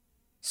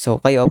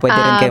 So, kayo,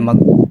 pwede rin kayo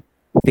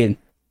mag-film.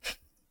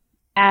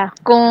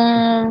 Kung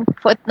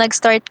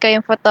nag-start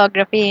kayong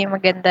photography,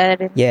 maganda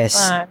rin. Yes.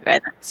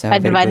 So,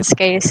 very Advance good.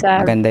 kayo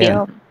sa Maganda yun.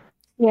 film.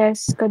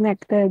 Yes,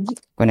 connected.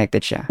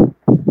 Connected siya.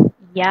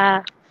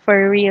 Yeah,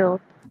 for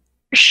real.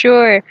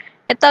 Sure.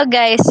 Ito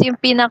guys,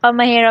 yung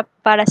pinakamahirap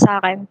para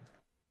sa akin.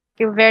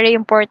 Yung very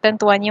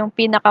important one, yung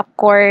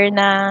pinaka-core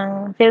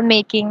ng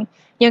filmmaking,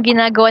 yung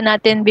ginagawa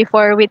natin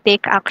before we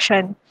take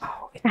action.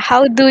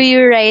 How do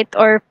you write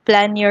or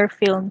plan your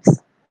films?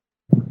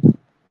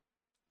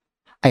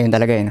 Ayun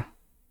talaga yun.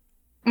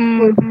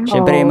 Mm-hmm.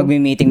 Siyempre,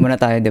 magmi-meeting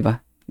muna tayo, di ba?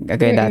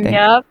 Gagaya dati.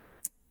 Yup.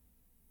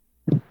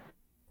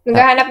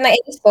 Maghahanap ng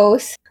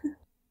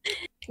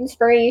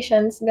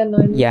inspirations,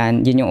 ganun.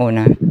 Yan, yun yung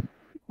una.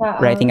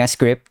 Writing a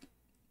script.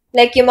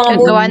 Like yung mga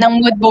Gagawa ng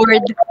mood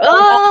board.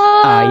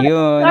 Oh!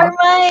 Ayun. Our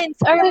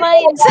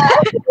minds.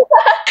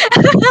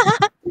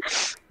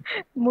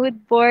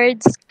 Mood board,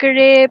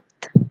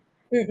 script,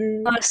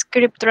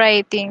 script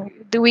writing.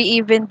 Do we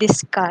even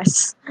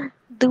discuss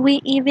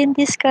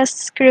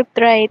script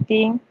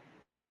writing?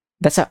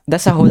 That's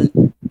a whole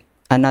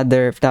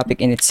another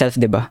topic in itself,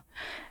 di ba?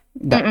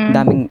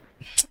 Daming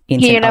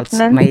ins and Hirap outs.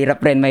 nun. Mahirap.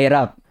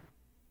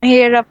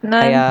 Hirap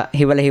nun. Kaya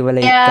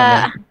hiwalay-hiwalay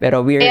Kaya- kami.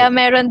 Pero Kaya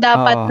meron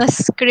dapat Oo. na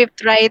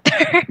script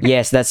writer.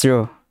 yes, that's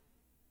true.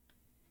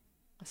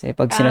 Kasi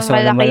pag sinasolo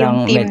mo malaki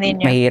yung lang, team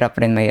ninyo. mahirap.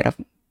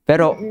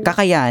 Pero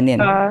kakayanin.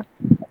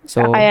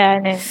 So,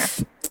 Kakayanin.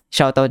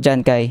 shoutout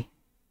dyan kay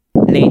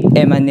late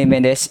Eman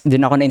Jimenez.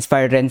 Doon ako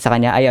na-inspire rin sa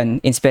kanya.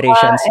 Ayun,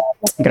 inspirations.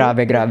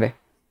 Grabe.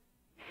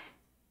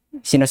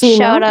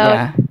 Shout out.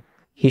 Yeah.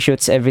 He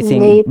shoots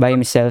everything Late. by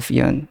himself.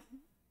 Yun.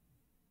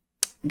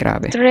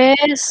 Grabe.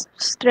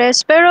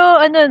 Stress.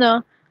 Pero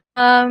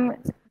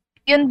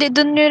yun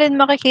doon nyo rin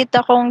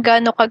makikita kung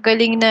gaano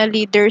kagaling na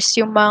leaders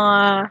yung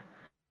mga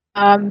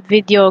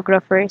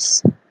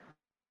videographers.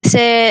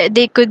 Kasi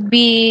they could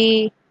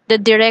be the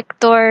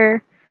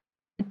director,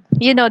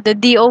 the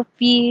DOP,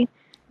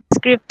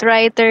 script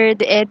writer,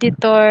 the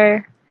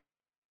editor,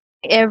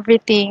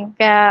 everything.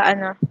 Kaya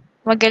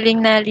magaling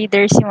na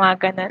leaders yung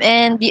mga ganun.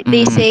 And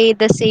they say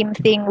the same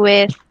thing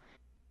with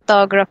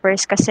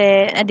photographers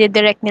kasi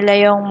nadidirect nila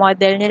yung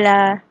model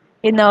nila,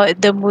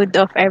 the mood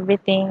of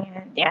everything.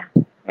 And yeah,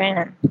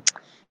 ganun.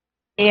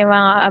 Yung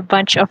mga a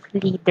bunch of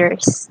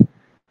leaders.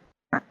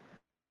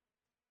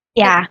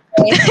 Yeah.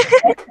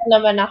 Ito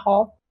naman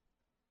ako.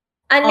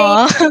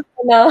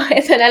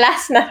 Ito na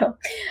last na.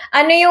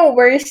 Ano yung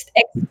worst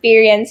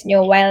experience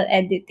nyo while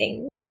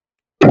editing?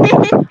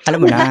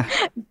 Alam mo na.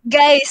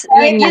 Guys,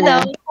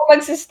 Ako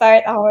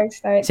mag-start.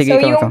 Sige, so,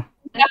 ikaw. yung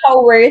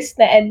pinaka-worst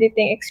na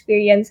editing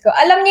experience ko,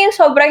 alam niyo yung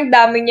sobrang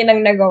dami niyo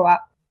nang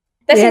nagawa.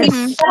 Tapos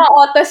hindi ko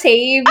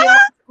auto-save.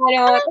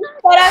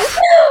 Parang,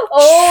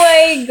 oh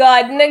my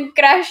God,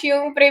 nag-crash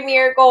yung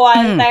premiere ko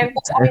one time.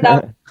 Tapos ang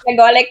dami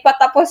nagawa. Like,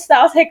 patapos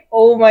na. I was like,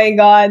 oh my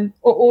God,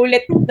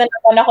 uulit na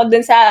naman ako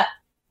dun sa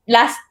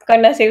last ko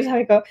na save.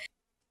 Sabi ko,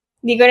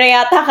 hindi ko na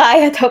yata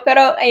kaya to.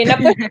 Pero, ayun,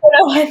 napush ko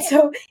naman.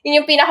 So,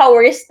 yun yung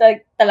pinaka-worst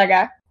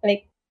talaga.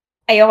 Like,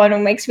 ayoko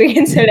nung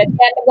ma-experience ulit.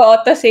 Kaya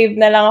nag-auto-save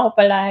na lang ako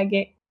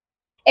palagi.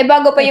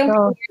 Bago pa yung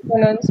premiere ko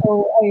nun.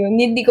 So, ayun,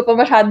 hindi ko pa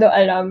masyado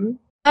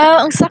alam.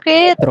 Ang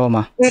sakit.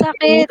 Trauma.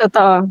 Sakit.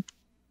 Totoo.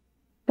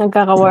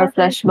 Nagkaka-war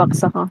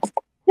flashbacks ako.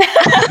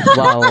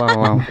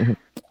 Wow.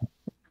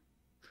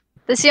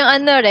 Tapos yung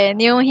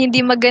yung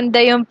hindi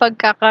maganda yung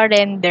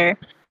pagkaka-render.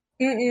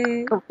 Yung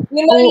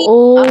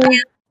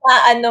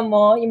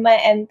yung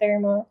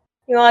ma-enter mo.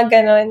 Yung mga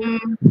ganon.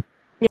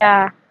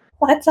 Yeah.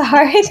 Bakit sa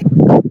heart?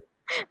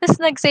 Tapos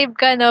nag-save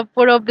ka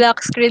puro black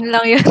screen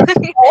lang yun.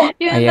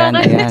 Yun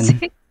Ayan.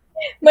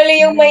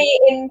 Mali yung may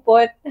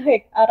input.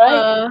 Like,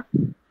 aray.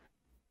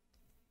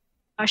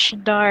 Gosh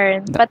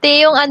darn.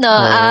 Pati yung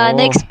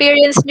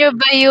na-experience nyo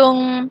ba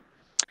yung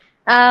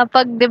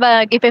pag, di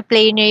ba,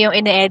 ipe-play nyo yung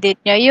ine-edit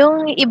nyo, yung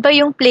iba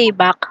yung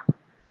playback.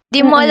 Di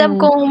mo alam Mm.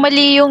 kung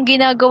mali yung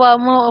ginagawa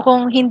mo o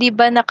kung hindi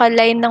ba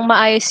nakaline ng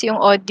maayos yung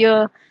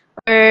audio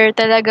or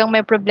talagang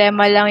may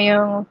problema lang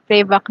yung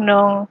playback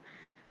nung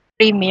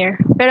Premiere.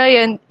 Pero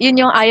yun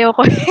yung ayaw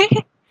ko.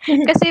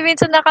 Kasi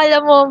minsan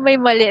nakala mo may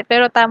mali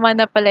pero tama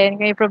na pala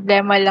yun. May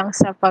problema lang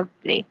sa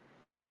pag-play.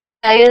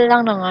 Ayun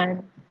lang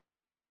naman.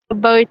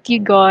 About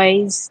you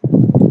guys.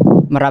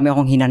 Marami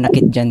akong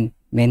hinanakit dyan,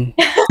 men.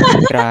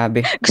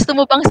 Grabe. Gusto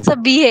mo pang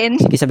sabihin?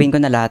 Sige, sabihin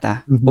ko na lahat ah.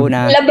 Mhm.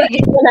 Una, Labas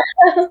mo na.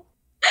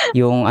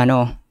 yung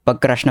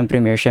pag-crash ng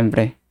Premiere,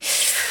 syempre.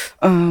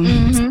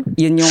 Mhm.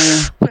 Yun yung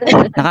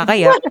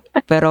nakakaya,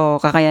 pero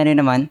kakayanin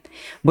naman.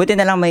 Buti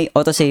na lang may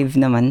autosave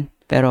naman,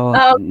 pero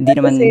hindi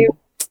naman, autosave.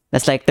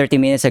 that's like 30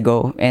 minutes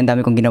ago, and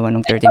dami kong ginawa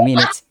nung 30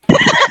 minutes.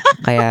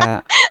 Kaya,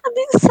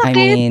 I Sakit.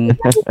 mean,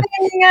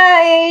 Yun nga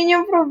yun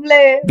yung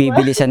problema.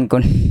 bibilisan ko.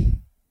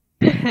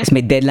 Tapos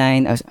may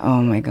deadline.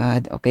 Oh my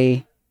God,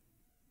 okay.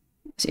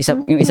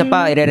 Yung isa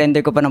pa,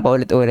 i-render ko pa ng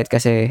paulit-ulit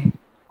kasi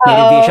may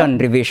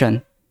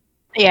revision.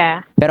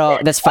 Yeah. Pero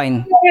that's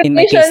fine in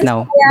my case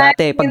now.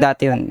 Pag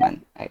dati yun,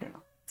 man, I don't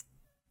know.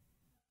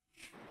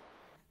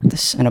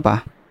 Tapos ano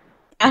pa?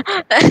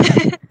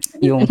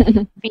 Yung,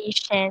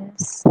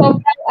 Patience.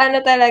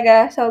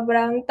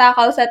 Sobrang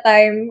takaw sa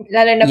time,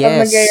 lalo na pag yes.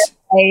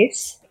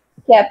 mag-revise.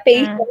 Kaya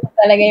patience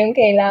talaga yung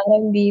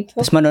kailangan dito.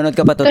 Tapos manonood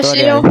ka pa Tapos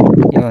tutorial.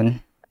 Yun.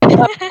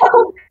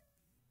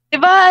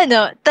 Diba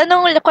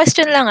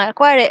question lang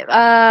kuwari,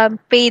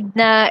 paid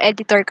na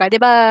editor ka,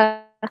 diba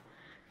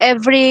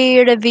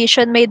every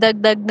revision may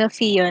dagdag na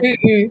fee yun?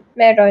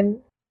 Meron.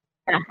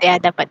 Yeah,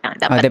 dapat lang.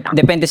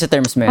 Depende sa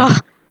terms mo yun. Ah.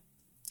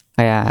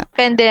 Kaya,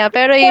 Depende na,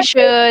 pero you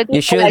should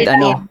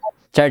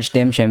charge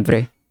them,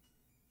 syempre.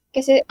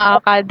 Kasi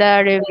kada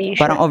revision.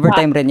 Parang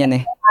overtime rin yan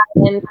eh.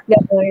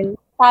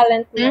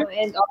 Talent mo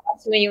and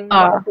oras mo yung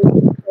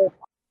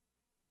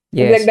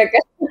Yes. Dagdag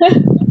ka.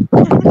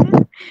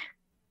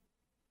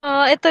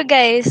 Ito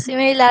guys,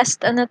 may last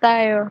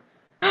tayo.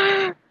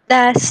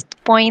 Last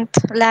point,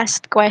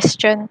 last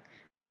question.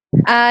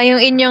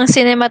 Yung inyong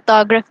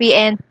cinematography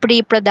and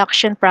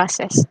pre-production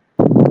process.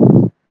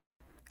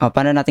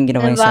 Paano natin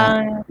ginawa yung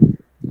sa,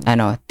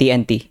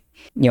 TNT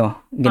nyo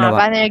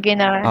ginawa? Paano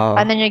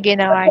nyo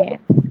ginawa yan?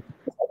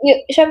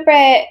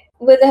 Siyempre,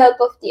 with the help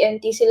of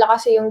TNT, sila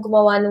kasi yung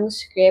gumawa ng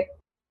script.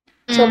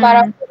 So,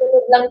 parang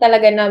sinunod lang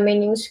talaga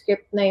namin yung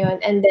script na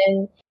yun. And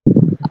then,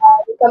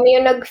 kami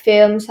yung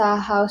nag-film sa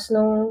house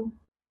nung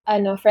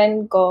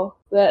friend ko.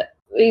 Well,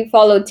 we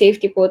followed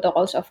safety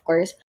protocols, of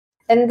course.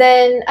 And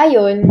then,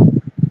 ayun,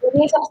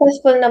 naging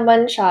successful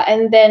naman siya.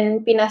 And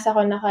then, pinasa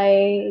ko na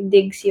kay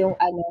Diggs yung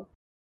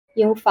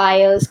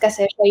files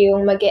kasi siya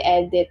yung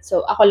mag-e-edit.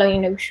 So, ako lang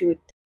yung nag-shoot.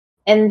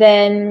 And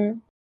then,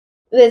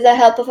 with the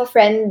help of a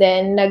friend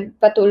din,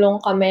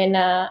 nagpatulong kami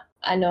na,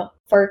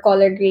 for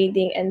color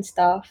grading and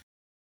stuff.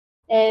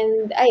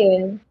 And,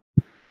 ayun.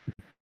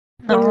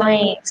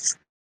 Nice.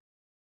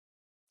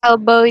 How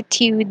about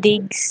you,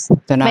 Diggs?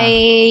 So,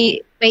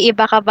 may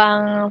iba ka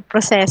bang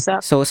proseso?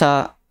 So,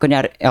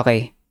 kunyari,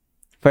 okay.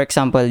 For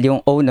example,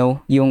 yung Oh No,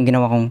 yung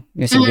ginawa kong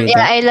music video.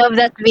 Yeah, I love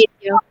that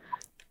video.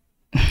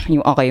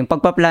 Yung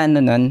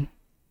pagpaplano nun,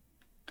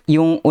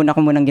 yung una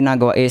ko munang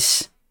ginagawa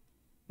is,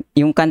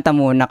 yung kanta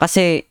muna.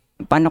 Kasi,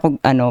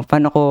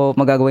 paano ko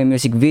magagawa yung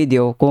music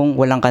video kung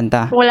walang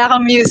kanta? Wala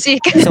kang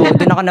music. So,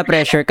 doon ako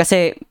na-pressure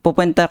kasi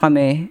pupunta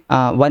kami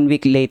 1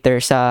 week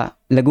later sa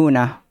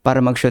Laguna para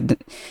mag-shoot,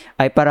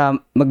 para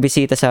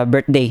magbisita sa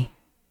birthday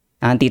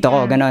ng tito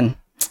ko, ganon.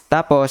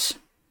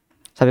 Tapos,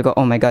 sabi ko,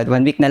 oh my God,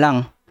 1 week na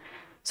lang.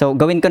 So,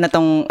 gawin ko na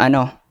tong,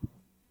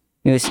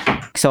 music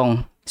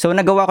song. So,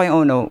 nagawa ko yung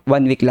Oh No,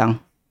 1 week lang.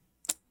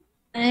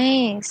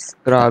 Nice.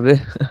 Grabe.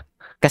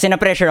 Kasi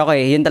na-pressure ako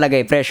eh. Yun talaga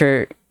eh.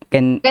 Pressure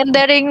can...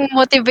 Ganda ring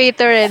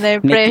motivator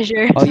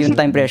pressure. Yung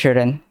time pressure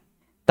rin.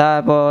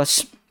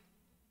 Tapos,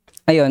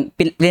 ayun,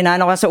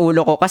 plinano ka sa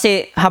ulo ko.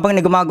 Kasi habang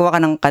nagumagawa ka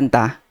ng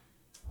kanta,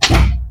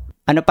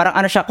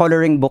 parang siya,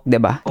 coloring book,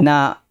 diba?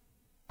 Na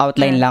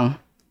outline lang.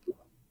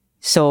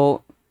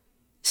 So,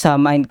 sa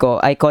mind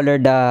ko, I color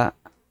the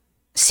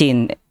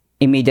scene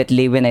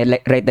immediately when I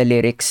write the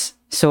lyrics.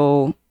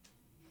 So,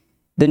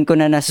 dun ko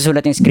na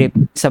nasusulat yung script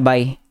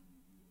sabay.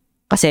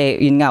 Kasi,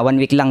 yun nga, 1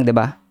 week lang,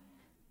 diba?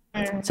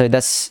 So,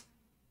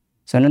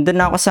 nandun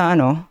na ako sa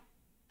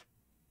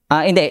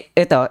hindi,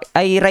 ito,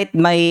 I write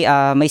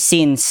my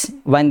scenes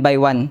one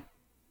by one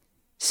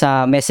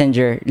sa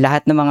Messenger.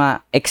 Lahat ng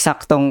mga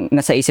eksaktong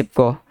nasa isip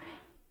ko.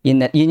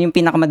 Yun yung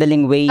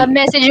pinakamadaling way.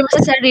 Message mo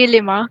sa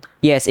sarili mo?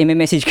 Yes,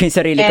 i-message ko yung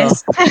sarili ko.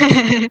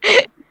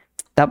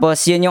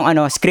 Tapos, yun yung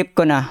script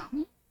ko na.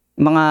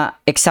 Mga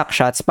exact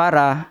shots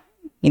para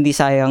hindi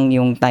sayang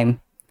yung time.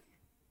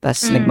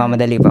 Tapos,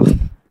 nagmamadali pa ako.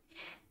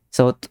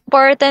 So,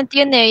 important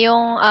yun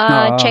yung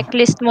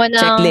checklist mo ng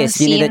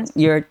checklist. scenes. You need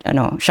your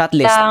shot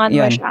list.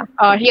 Yun.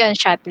 Yun,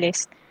 shot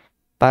list.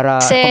 Para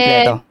kasi,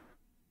 kompleto.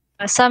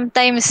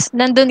 Sometimes,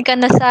 nandun ka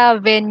na sa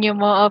venue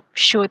mo of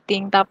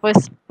shooting.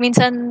 Tapos,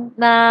 minsan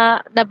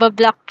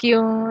nabablock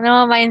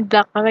mind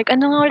block. Like,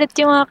 ano nga ulit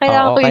yung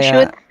kailangan ko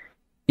i-shoot?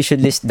 You should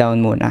list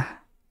down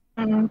muna.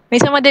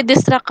 Minsan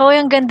madi-distract ko,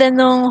 yung ganda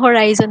nung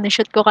horizon na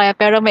shoot ko kaya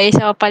pero may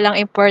isa pa palang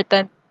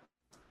important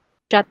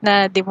shot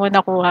na di mo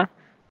nakuha.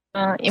 So,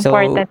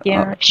 Important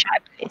yung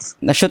shot list.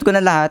 na-shoot ko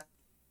na lahat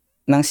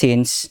ng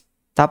scenes.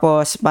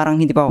 Tapos,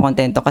 parang hindi pa ako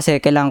kontento kasi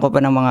kailangan ko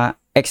pa ng mga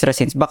extra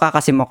scenes. Baka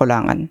kasi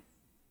makulangan.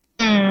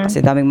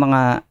 Kasi daming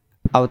mga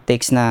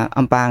outtakes na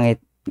ang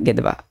pangit.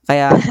 Diba?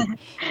 Kaya,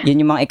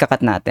 yun yung mga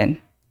ikakat natin.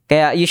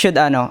 Kaya, you should,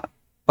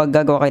 pag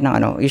gagawa kayo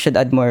ng you should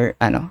add more,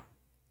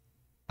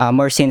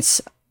 more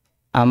scenes,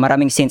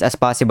 maraming scenes as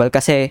possible.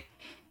 Kasi,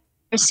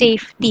 For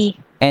safety.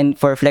 and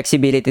for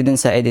flexibility dun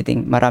sa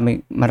editing,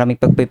 maraming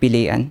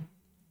pagpipilian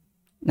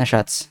na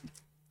shots.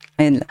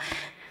 Ayun.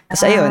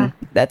 Tapos ayun,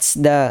 that's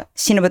the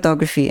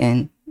cinematography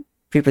and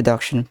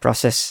pre-production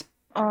process.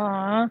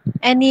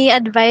 Any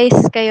advice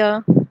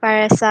kayo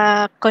para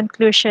sa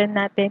conclusion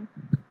natin?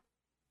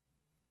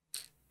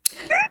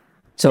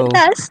 So,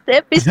 Last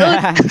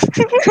episode.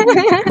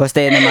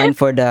 basta yun naman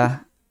for the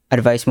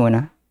advice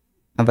muna.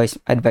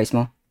 Advice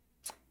mo.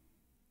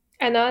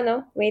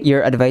 Ano? Wait.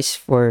 Your advice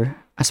for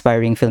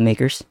aspiring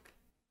filmmakers?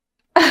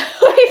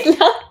 Wait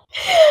lang.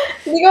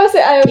 Hindi ko kasi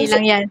alam. Okay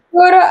lang yan.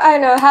 Siguro,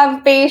 have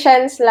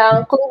patience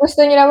lang. Kung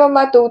gusto niyo naman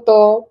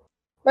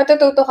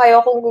matututo kayo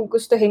kung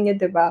gugustuhin niyo,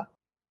 diba?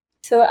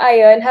 So,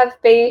 ayun, have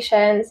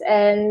patience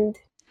and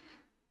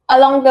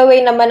along the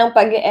way naman ng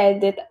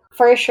pag-edit,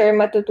 for sure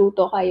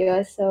matututo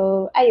kayo.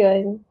 So,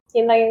 ayun.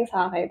 Yun lang yung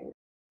sa akin.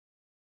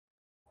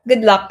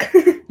 Good luck.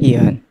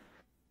 Yun.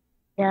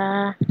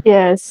 Yeah.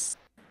 Yes.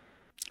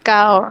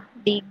 Ikaw,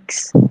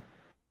 Diggs.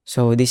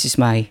 So, this is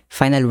my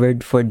final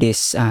word for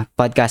this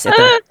podcast.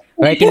 Ito.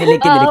 Right, kinilig.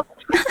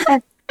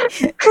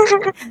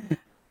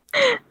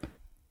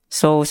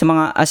 So, sa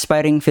mga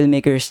aspiring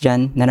filmmakers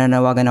dyan,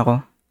 nananawagan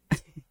ako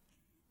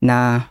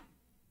na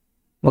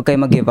huwag kayo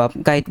mag-give up.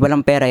 Kahit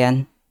walang pera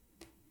yan,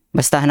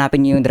 basta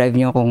hanapin niyo yung drive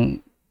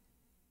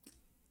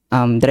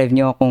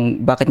niyo kung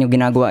bakit niyo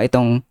ginagawa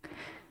itong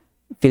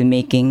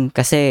filmmaking.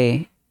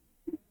 Kasi,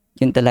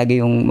 yun talaga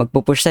yung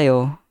magpupush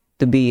sa'yo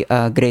to be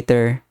a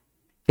greater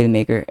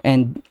filmmaker.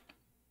 And,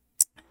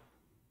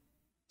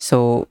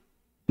 so,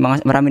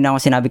 marami na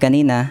akong sinabi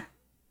kanina,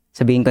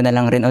 sabihin ko na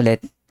lang rin ulit,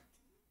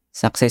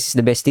 success is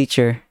the best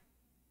teacher.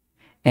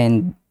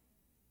 And,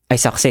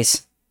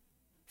 success.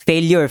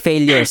 Failure.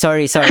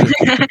 Sorry.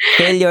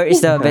 Failure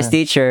is the best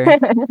teacher.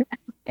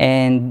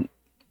 And,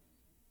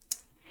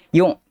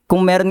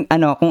 kung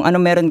ano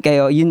meron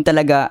kayo, yun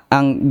talaga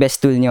ang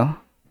best tool nyo.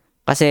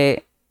 Kasi,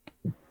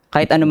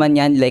 kahit ano man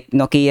yan, like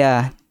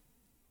Nokia,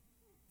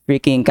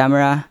 freaking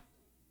camera,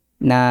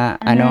 na,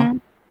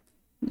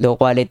 low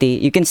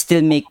quality, you can still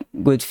make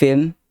good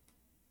film.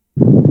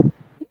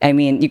 I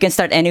mean, you can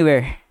start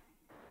anywhere.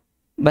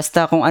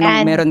 Basta kung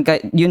anong meron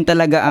ka, yun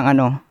talaga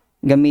ang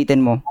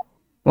gamitin mo.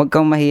 Huwag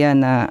kang mahiya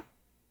na,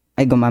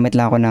 ay gumamit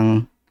lang ako ng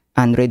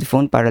Android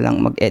phone para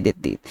lang mag-edit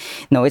dito.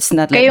 No, it's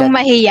not like Kayong that.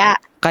 mahiya.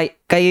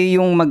 Kayo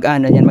yung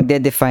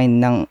magde-define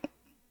ng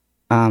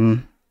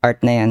art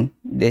na yan.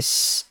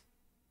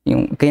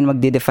 Kayo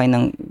magde-define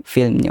ng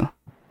film nyo.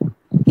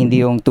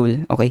 Hindi yung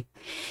tool, okay?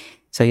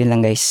 So, yun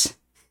lang guys.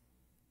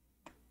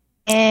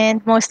 And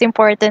most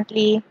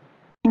importantly,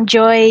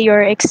 enjoy your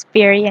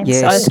experience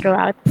Yes. all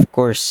throughout. Of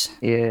course.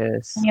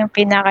 Yes. Yung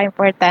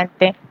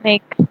pinaka-importante.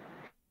 Like,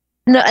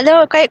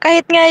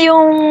 kahit nga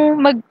yung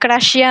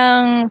mag-crash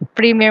yung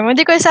premiere mo,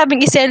 hindi ko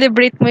sabing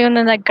i-celebrate mo yung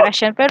na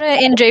nag-crash yan, pero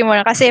enjoy mo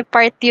na kasi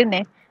part yun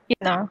eh. You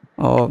know?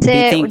 Oh, be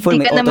Kasi thankful,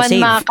 hindi may ka naman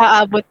autosave.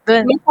 makakaabot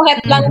dun. May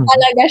sakit lang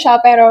talaga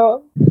siya,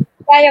 pero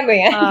kaya mo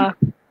yan.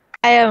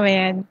 Kaya mo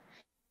yan.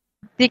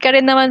 Di ka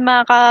rin naman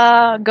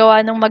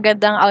makakagawa ng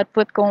magandang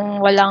output kung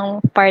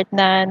walang part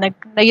na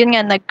yun nga,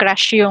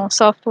 nag-crash yung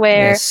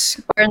software Yes.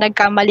 or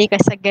nagkamali ka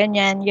sa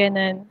ganyan,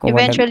 yun. Kung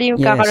Eventually,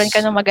 yes. kakaroon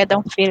ka ng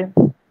magandang film.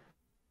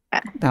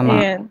 Tama.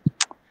 Ayun.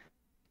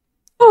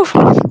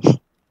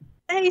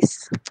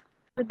 Nice.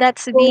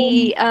 That's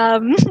the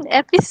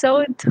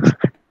episode.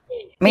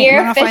 May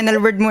Dear mga final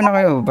word muna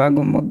kayo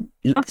bago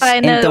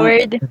Final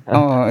word.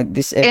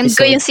 This End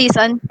ko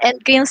episode.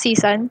 yung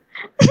season.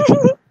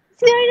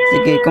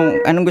 Sige, kung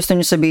anong gusto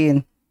niyo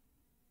sabihin.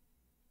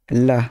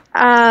 Hala.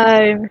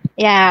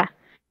 Yeah.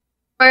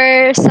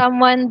 For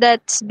someone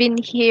that's been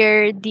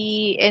here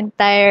the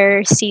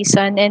entire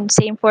season and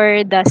same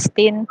for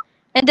Dustin.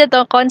 And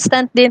ito,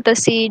 constant din to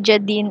si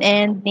Jadine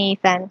and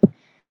Nathan.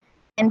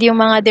 And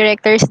yung mga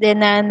directors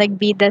din na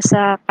nagbida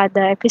sa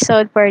kada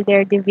episode for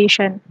their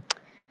division.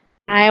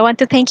 I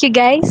want to thank you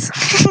guys.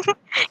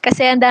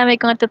 Kasi ang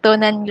dami kong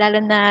natutunan,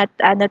 lalo na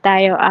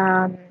tayo,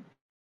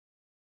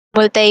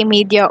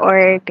 multimedia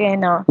org,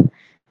 hindi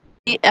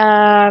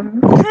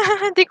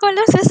ko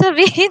alam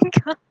sasabihin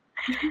ko.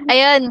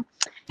 Ayun,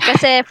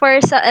 kasi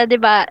di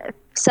ba,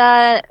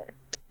 sa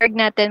org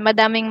natin,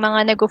 madaming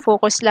mga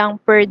nag-focus lang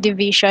per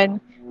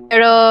division.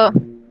 Pero,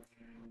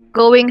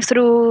 going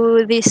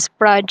through this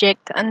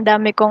project, ang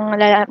dami kong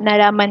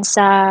nalaman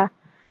sa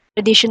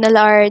traditional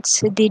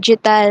arts,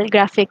 digital,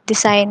 graphic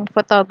design,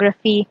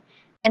 photography,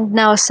 and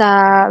now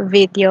sa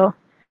video.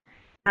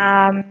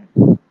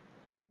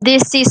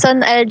 This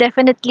season, I'll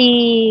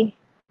definitely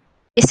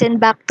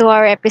listen back to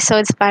our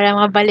episodes para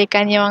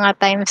mabalikan yung mga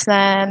times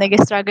na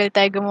nag-struggle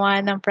tayo gumawa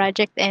ng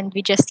project and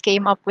we just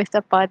came up with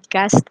a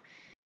podcast.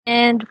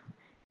 And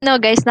no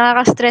guys,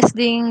 nakaka-stress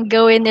ding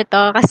gawin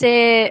ito kasi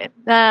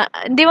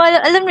hindi mo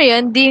alam mo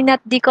yun, di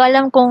ko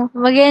alam kung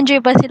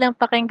mag-enjoy ba silang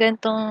pakinggan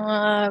tong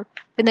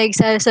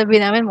pinagsasabi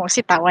namin.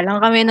 Mostly tawa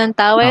lang kami ng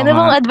tawa. Oo Ano nga.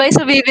 bang advice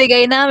na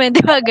bibigay namin?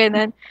 Di ba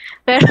ganun?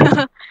 Pero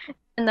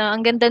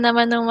ang ganda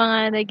naman ng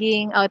mga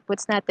naging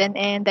outputs natin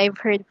and I've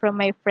heard from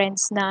my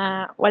friends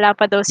na wala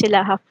pa daw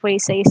sila halfway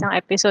sa isang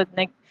episode.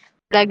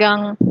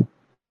 Talagang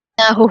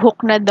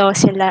nahuhook na daw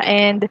sila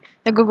and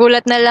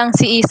nagugulat na lang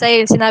si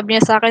Isay. Sinabi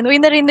niya sa akin, uy,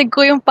 narinig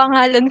ko yung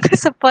pangalan ko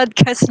sa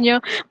podcast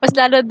niyo. Mas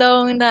lalo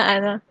daw na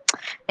ano.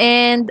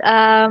 And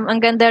ang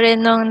ganda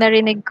rin nung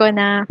narinig ko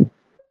na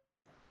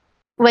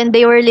when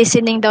they were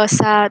listening daw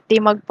sa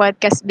TMOG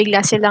podcast,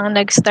 bigla silang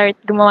nag-start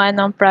gumawa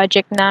ng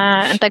project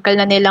na ang tagal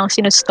na nilang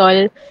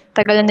sinustol,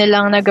 tagal na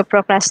nilang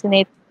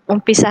nag-procrastinate,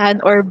 umpisahan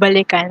or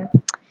balikan.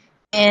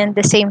 And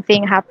the same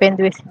thing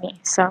happened with me.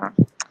 So,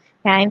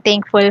 yeah, I'm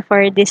thankful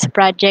for this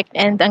project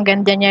and ang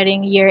ganda niya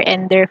ring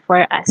year-ender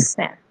for us.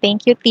 Yeah.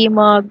 Thank you,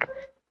 TMOG.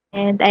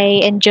 And I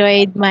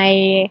enjoyed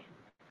my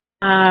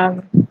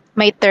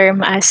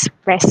term as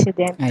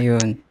president.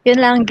 Ayun. Yun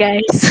lang,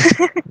 guys.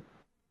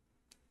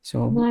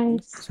 So,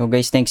 Nice. so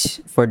guys,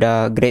 thanks for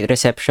the great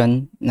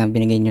reception na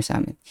binigay nyo sa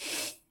amin.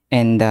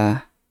 And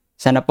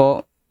sana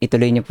po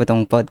ituloy nyo po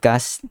tong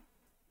podcast.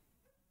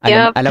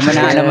 Yup. Alam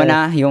mo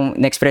na yung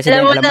next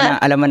president,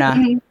 alam mo na.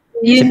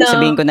 You know.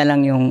 Sabihin ko na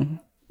lang yung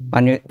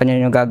paano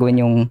nyo gagawin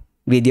yung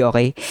video,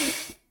 okay?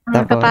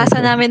 Tapos, Papasa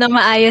namin ng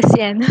maayos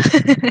yan.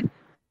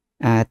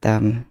 at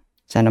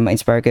sana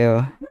ma-inspire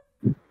kayo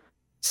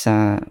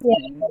sa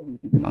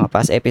mga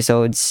past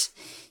episodes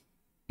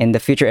and the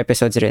future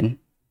episodes rin.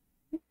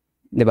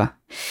 'Di ba?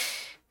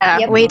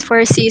 Yep. Wait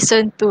for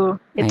season 2.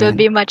 It will Ayan.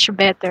 be much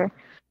better.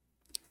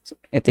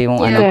 Ito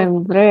yung Yeah. ano,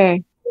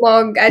 Siyempre.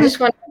 Mog, I just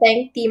want to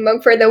thank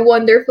TMOG for the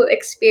wonderful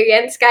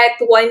experience. Kahit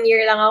 1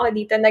 year lang ako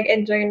dito,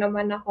 nag-enjoy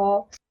naman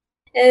ako.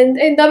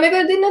 And dami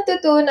ko din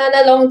natutunan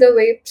along the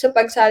way sa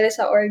pagsali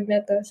sa org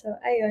na to. So,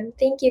 ayun.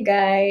 Thank you,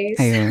 guys.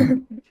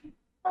 ayun.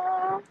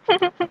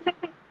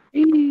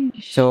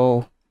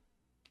 So,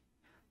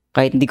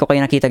 kahit hindi ko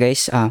kayo nakita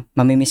guys,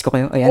 mamimiss ko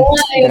kayo. Ayan,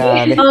 Why?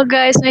 grabe. Oh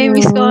guys, may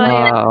miss ko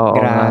kayo. Oo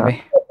nga.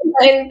 Grabe.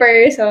 In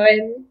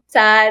person.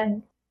 Sad.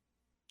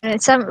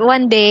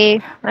 One day,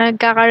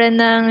 magkakaroon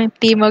ng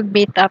TMOG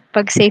meetup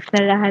pag safe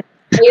na lahat.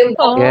 Ayun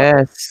Oh,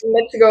 Yes.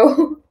 Let's go.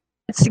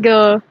 let's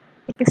go.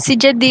 Si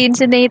Jadine,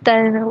 si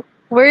Nathan,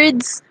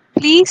 words,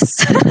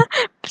 please.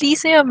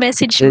 Please, may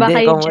message ba Hindi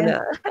kayo ko dyan? muna.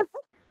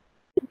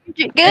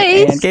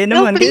 Guys, Ayan, kayo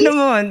please.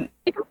 naman.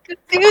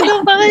 Sige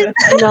lang, bakit?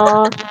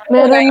 No,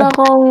 meron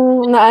akong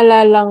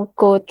naalalang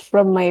quote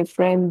from my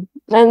friend.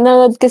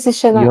 Nanonood kasi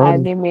siya ng Yun.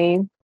 anime.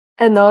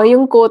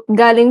 Yung quote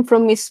galing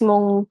from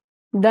mismong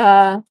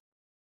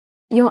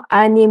yung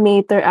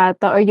animator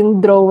ata or yung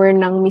drawer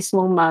ng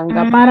mismong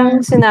manga. Parang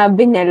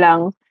sinabi niya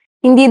lang,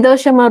 hindi daw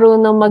siya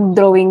marunong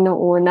mag-drawing nung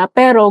una,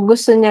 pero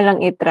gusto niya lang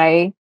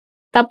itry.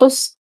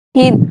 Tapos,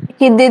 he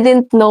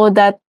didn't know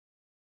that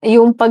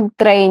yung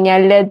pag-try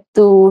niya led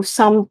to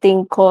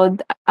something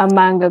called a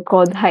manga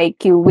called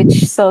Haikyuu,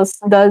 which sells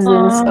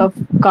dozens of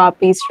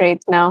copies right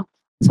now.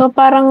 So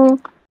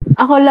parang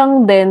ako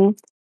lang din,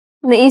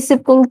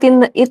 naisip kong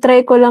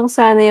itry ko lang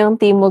sana yung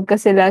TMOG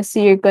kasi last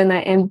year ko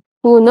na and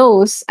who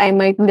knows, I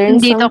might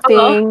learn Dito ka,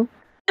 something.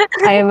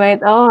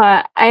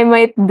 I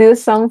might do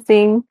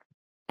something.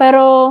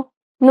 Pero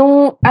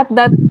nung at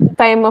that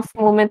time of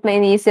moment na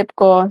iniisip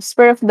ko,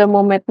 spur of the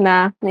moment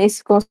na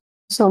naisip ko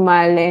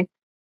sumali.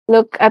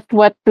 Look at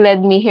what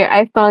led me here.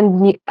 I found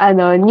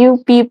new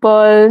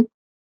people,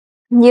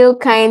 new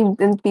kind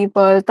and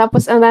people.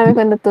 Tapos ang dami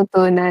ko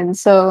natutunan.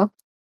 So,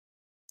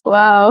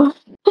 wow.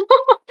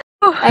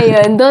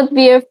 Ayun, don't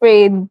be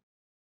afraid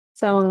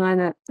sa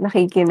mga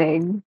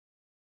nakikinig.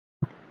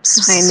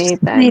 Hi,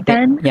 Nathan.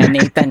 Nathan? Yan,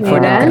 Nathan for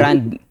the Yan.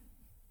 grand.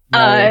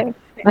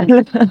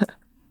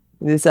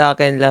 Hindi sa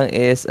akin lang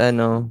is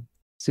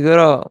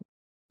siguro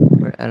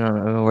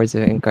words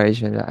of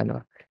encouragement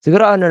na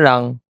siguro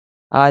lang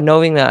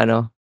knowing na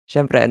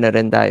syempre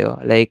rin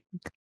tayo like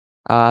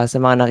sa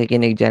mga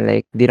nakikinig diyan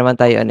like di naman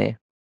tayo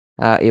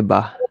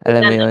iba,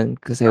 alam mo yun,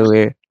 kasi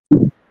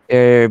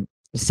we're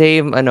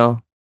same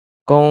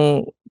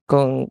kung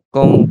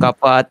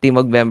kapwa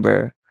TMOG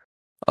member,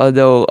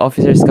 although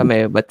officers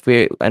kami but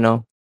we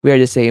are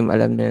the same,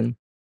 alam mo yun.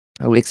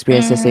 We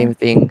experience the same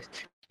thing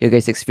you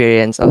guys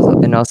experience also,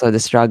 and also the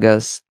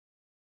struggles.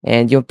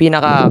 And yung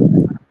pinaka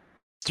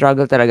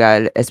struggle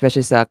talaga,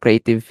 especially sa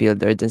creative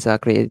field or dun sa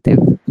creative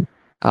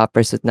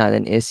pursuit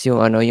natin is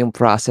yung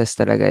process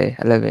talaga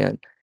alam mo yun.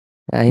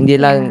 Hindi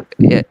lang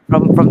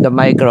from the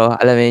micro,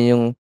 alam mo yun,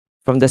 yung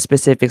from the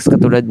specifics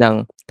katulad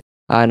ng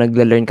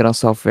nagla-learn ka ng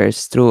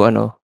softwares through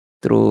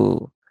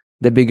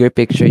the bigger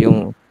picture,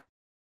 yung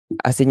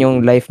as in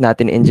yung life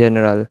natin in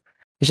general.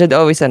 You should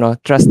always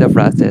trust the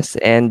process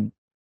and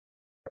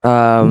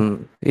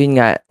yun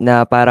nga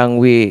na parang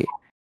we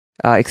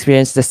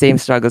experience the same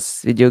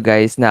struggles with you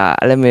guys na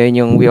alam mo yun,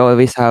 yung we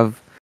always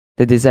have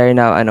the desire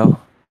na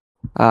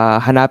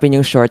hanapin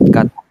yung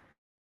shortcut.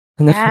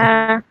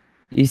 Yeah.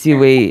 Easy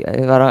way,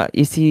 parang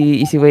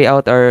easy way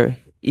out or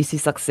easy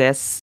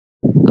success.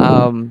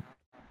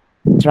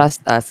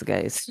 Trust us,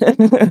 guys.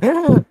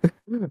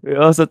 We're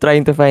also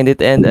trying to find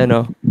it and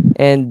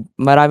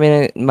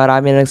marami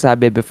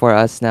nagsabi before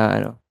us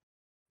na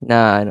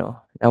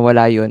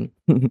wala yun.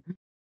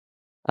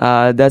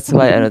 That's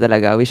why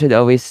talaga we should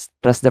always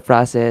trust the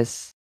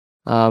process.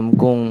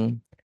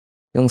 Kung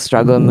yung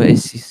struggle mo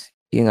is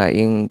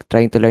yung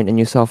trying to learn a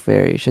new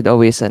software, you should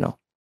always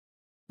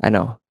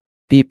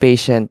be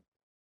patient.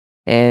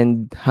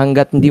 And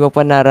hangga't hindi mo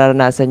pa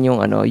nararanasan yung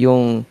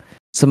yung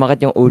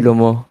sumakit yung ulo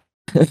mo.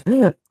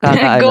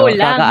 Go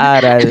lang.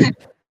 Kakaaral.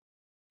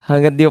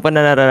 Hangga't hindi mo pa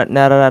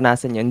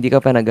nararanasan yun, hindi ka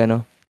pa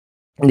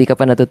hindi ka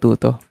pa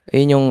natututo.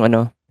 Ayun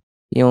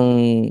yung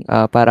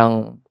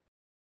parang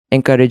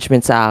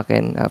encouragement sa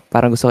akin.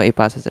 Parang gusto ko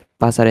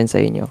ipasa rin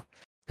sa inyo.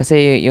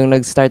 Kasi yung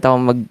nag-start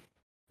ako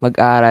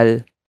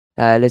mag-aral,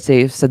 let's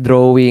say sa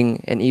drawing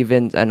and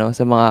even sa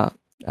mga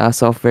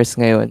softwares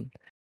ngayon.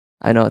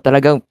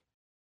 Talagang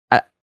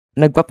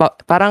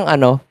parang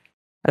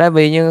alam mo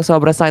yun, yung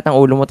sobrang sakit ng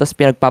ulo mo tapos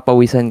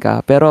pinagpapawisan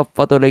ka. Pero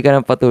patuloy ka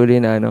ng patuloy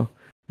na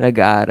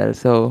nag-aaral.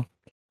 So,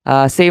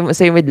 same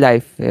with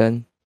life.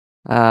 Yun.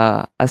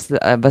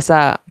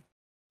 Basta,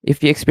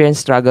 if you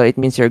experience struggle, it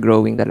means you're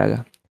growing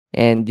talaga.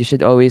 And you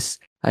should always,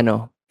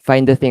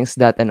 find the things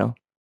that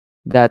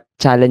that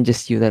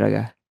challenges you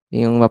talaga.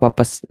 Yung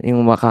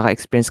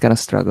makaka-experience ka ng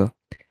struggle.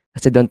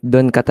 Kasi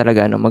doon ka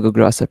talaga,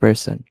 mag-grow as a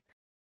person.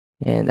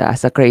 And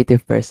as a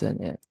creative person.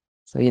 Yeah.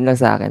 So, yun lang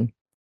sa akin.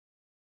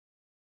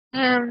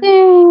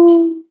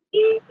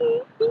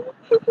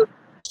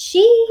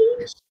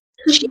 Sheesh.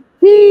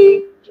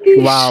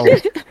 Wow.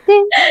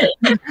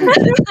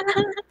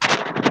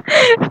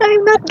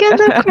 I'm not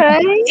gonna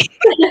cry.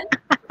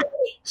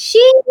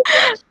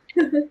 Sheesh.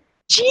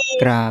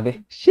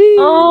 Grabe.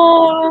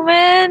 Oh,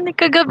 man.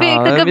 Kagabi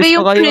miss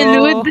yung ko kayo.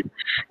 prelude.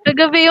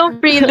 Kagabi yung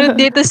prelude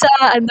dito sa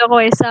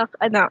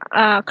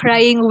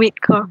crying week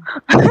ko.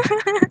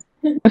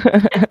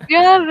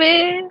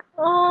 Grabe.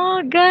 Oh,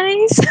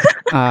 guys.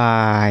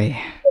 Ay.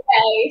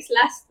 Guys,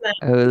 last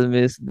night. I will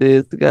miss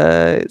this,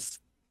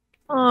 guys.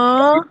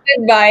 Oh.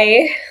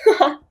 Goodbye.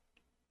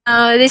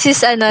 This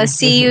is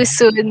see you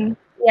soon.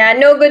 Yeah,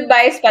 no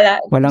goodbyes pala.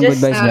 Walang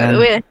goodbyes dyan.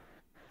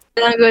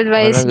 Walang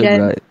goodbyes Walang dyan.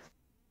 goodbye.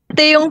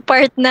 Ito yung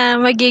part na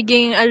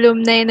magiging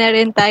alumni na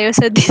rin tayo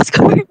sa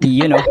Discord.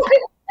 You know.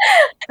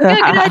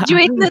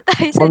 Graduate na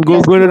tayo sa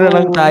Manggugulo na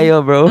lang tayo,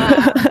 bro.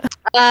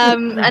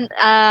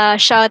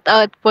 Shout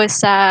out po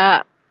sa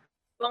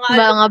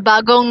mga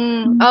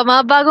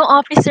bagong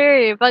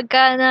officer.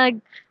 Pagka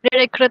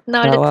nag-recruit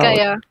na ulit Wow.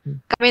 kayo,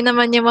 kami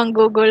naman yung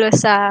manggugulo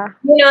sa...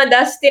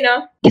 Dustin,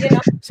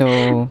 So,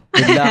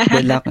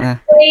 good luck na.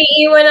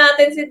 iiwan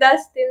natin si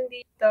Dustin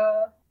dito.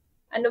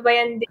 Ano ba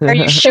yan? Are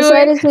you sure?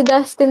 Kasali si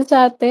Dustin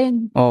sa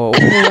atin. Oh.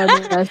 Diba,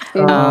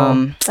 Dustin?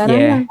 Tara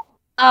Yeah.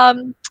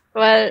 na.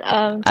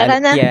 Tara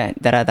na. Yeah,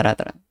 tara.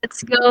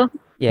 Let's go.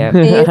 Yeah.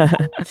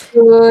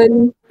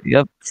 Soon.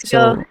 Yep. Let's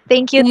go.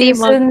 Thank you, See you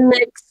Timo. soon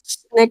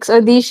next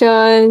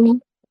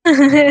audition.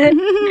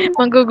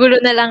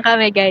 Manggugulo na lang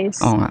kami, guys.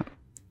 Oo nga.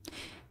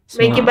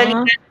 May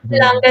kibalikan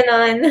lang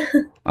ganon.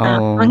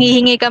 Oh.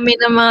 Manghihingi kami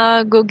ng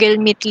mga Google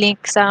Meet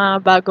link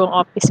sa bagong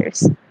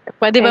officers.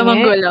 Pwede ba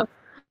manggulo?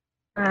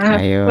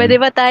 Ayun. Pwede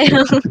ba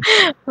tayong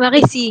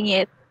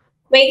makisingit?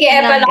 May Lang,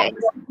 kiepa lang.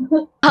 guys.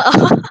 Oo.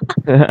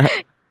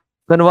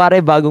 Kunwari,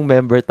 bagong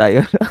member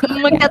tayo.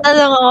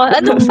 Magtatanong ako,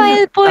 anong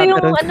file po yung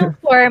anong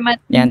format?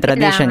 Yan,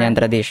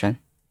 tradition.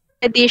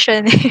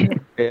 Edition.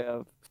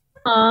 Yeah.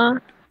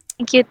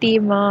 Thank you,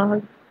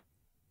 Timo.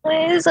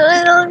 And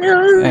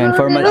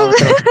formal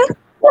outro.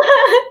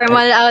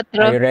 Formal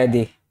outro. Are you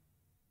ready?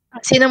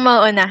 Sino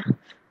mauna?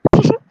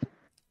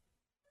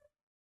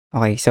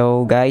 Okay,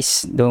 so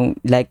guys, don't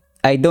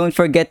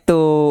forget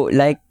to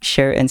like,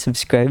 share, and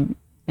subscribe,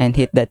 and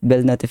hit that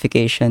bell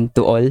notification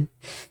to all.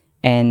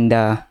 And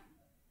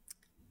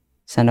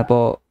sana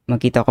po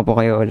makita ko po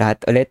kayo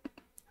lahat ulit.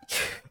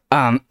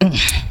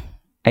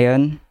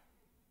 Ayun.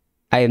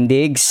 I am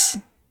Diggs,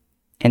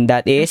 and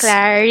that is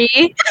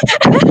Clary.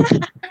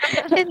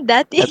 And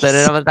that is... Ito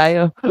na naman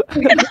tayo.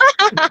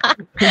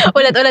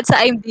 Ulat-ulat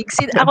sa I'm Big.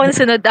 Ako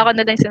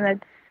na lang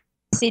sunod.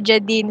 Si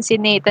Jadine, si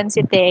Nathan,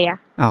 si Thea.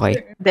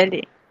 okay.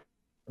 Dali.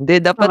 Hindi,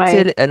 dapat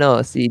Okay.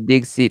 si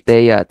Diggs, si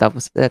Thea,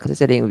 tapos kasi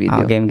sila yung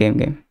video. Game.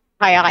 Okay.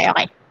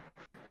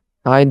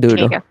 Ako yung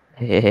dulo.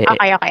 Okay.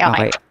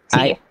 Okay.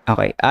 Sige.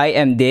 I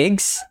am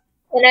Diggs.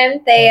 And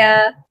I'm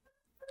Thea.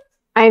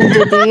 I'm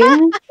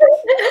Jadine.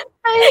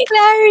 Hi,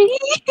 Clary.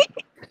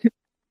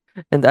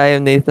 And I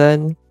am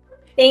Nathan.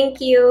 Thank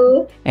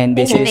you. And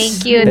this is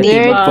Thank you, the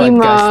Dear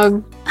Timog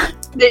Podcast. Timog.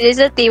 This is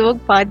a TMOG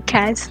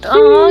podcast.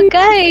 Oh,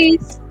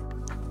 guys.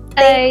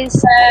 guys.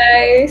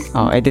 Guys.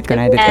 Oh, edit ko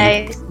na.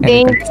 Guys,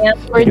 Thanks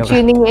for Video ka.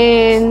 tuning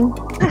in.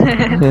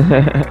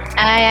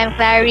 I am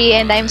Clary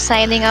and I'm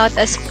signing out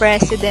as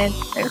president.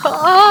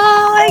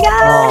 Oh my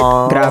God!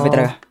 Aww. Grabe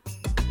talaga.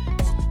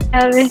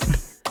 Grabe.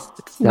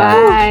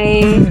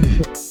 Bye.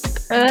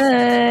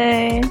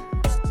 Bye.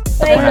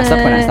 Stop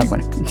ko na.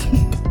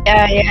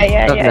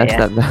 Yeah.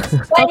 Stop na.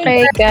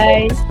 Okay,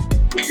 guys.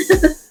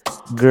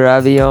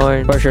 Grabe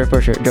yun. For sure.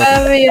 Joke.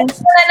 Grabe yun.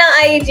 Wala ng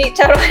IG.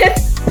 Charot.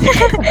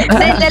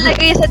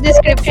 Nalagay sa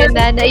description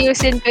na,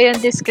 nayusin ko yung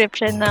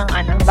description ng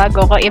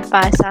bago ko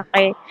ipasa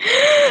kay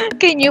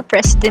new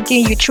president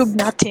yung YouTube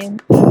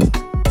natin.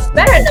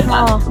 Meron na ba?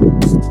 Oh.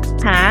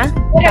 Ha?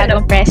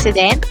 Bagong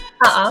president?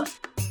 Oo.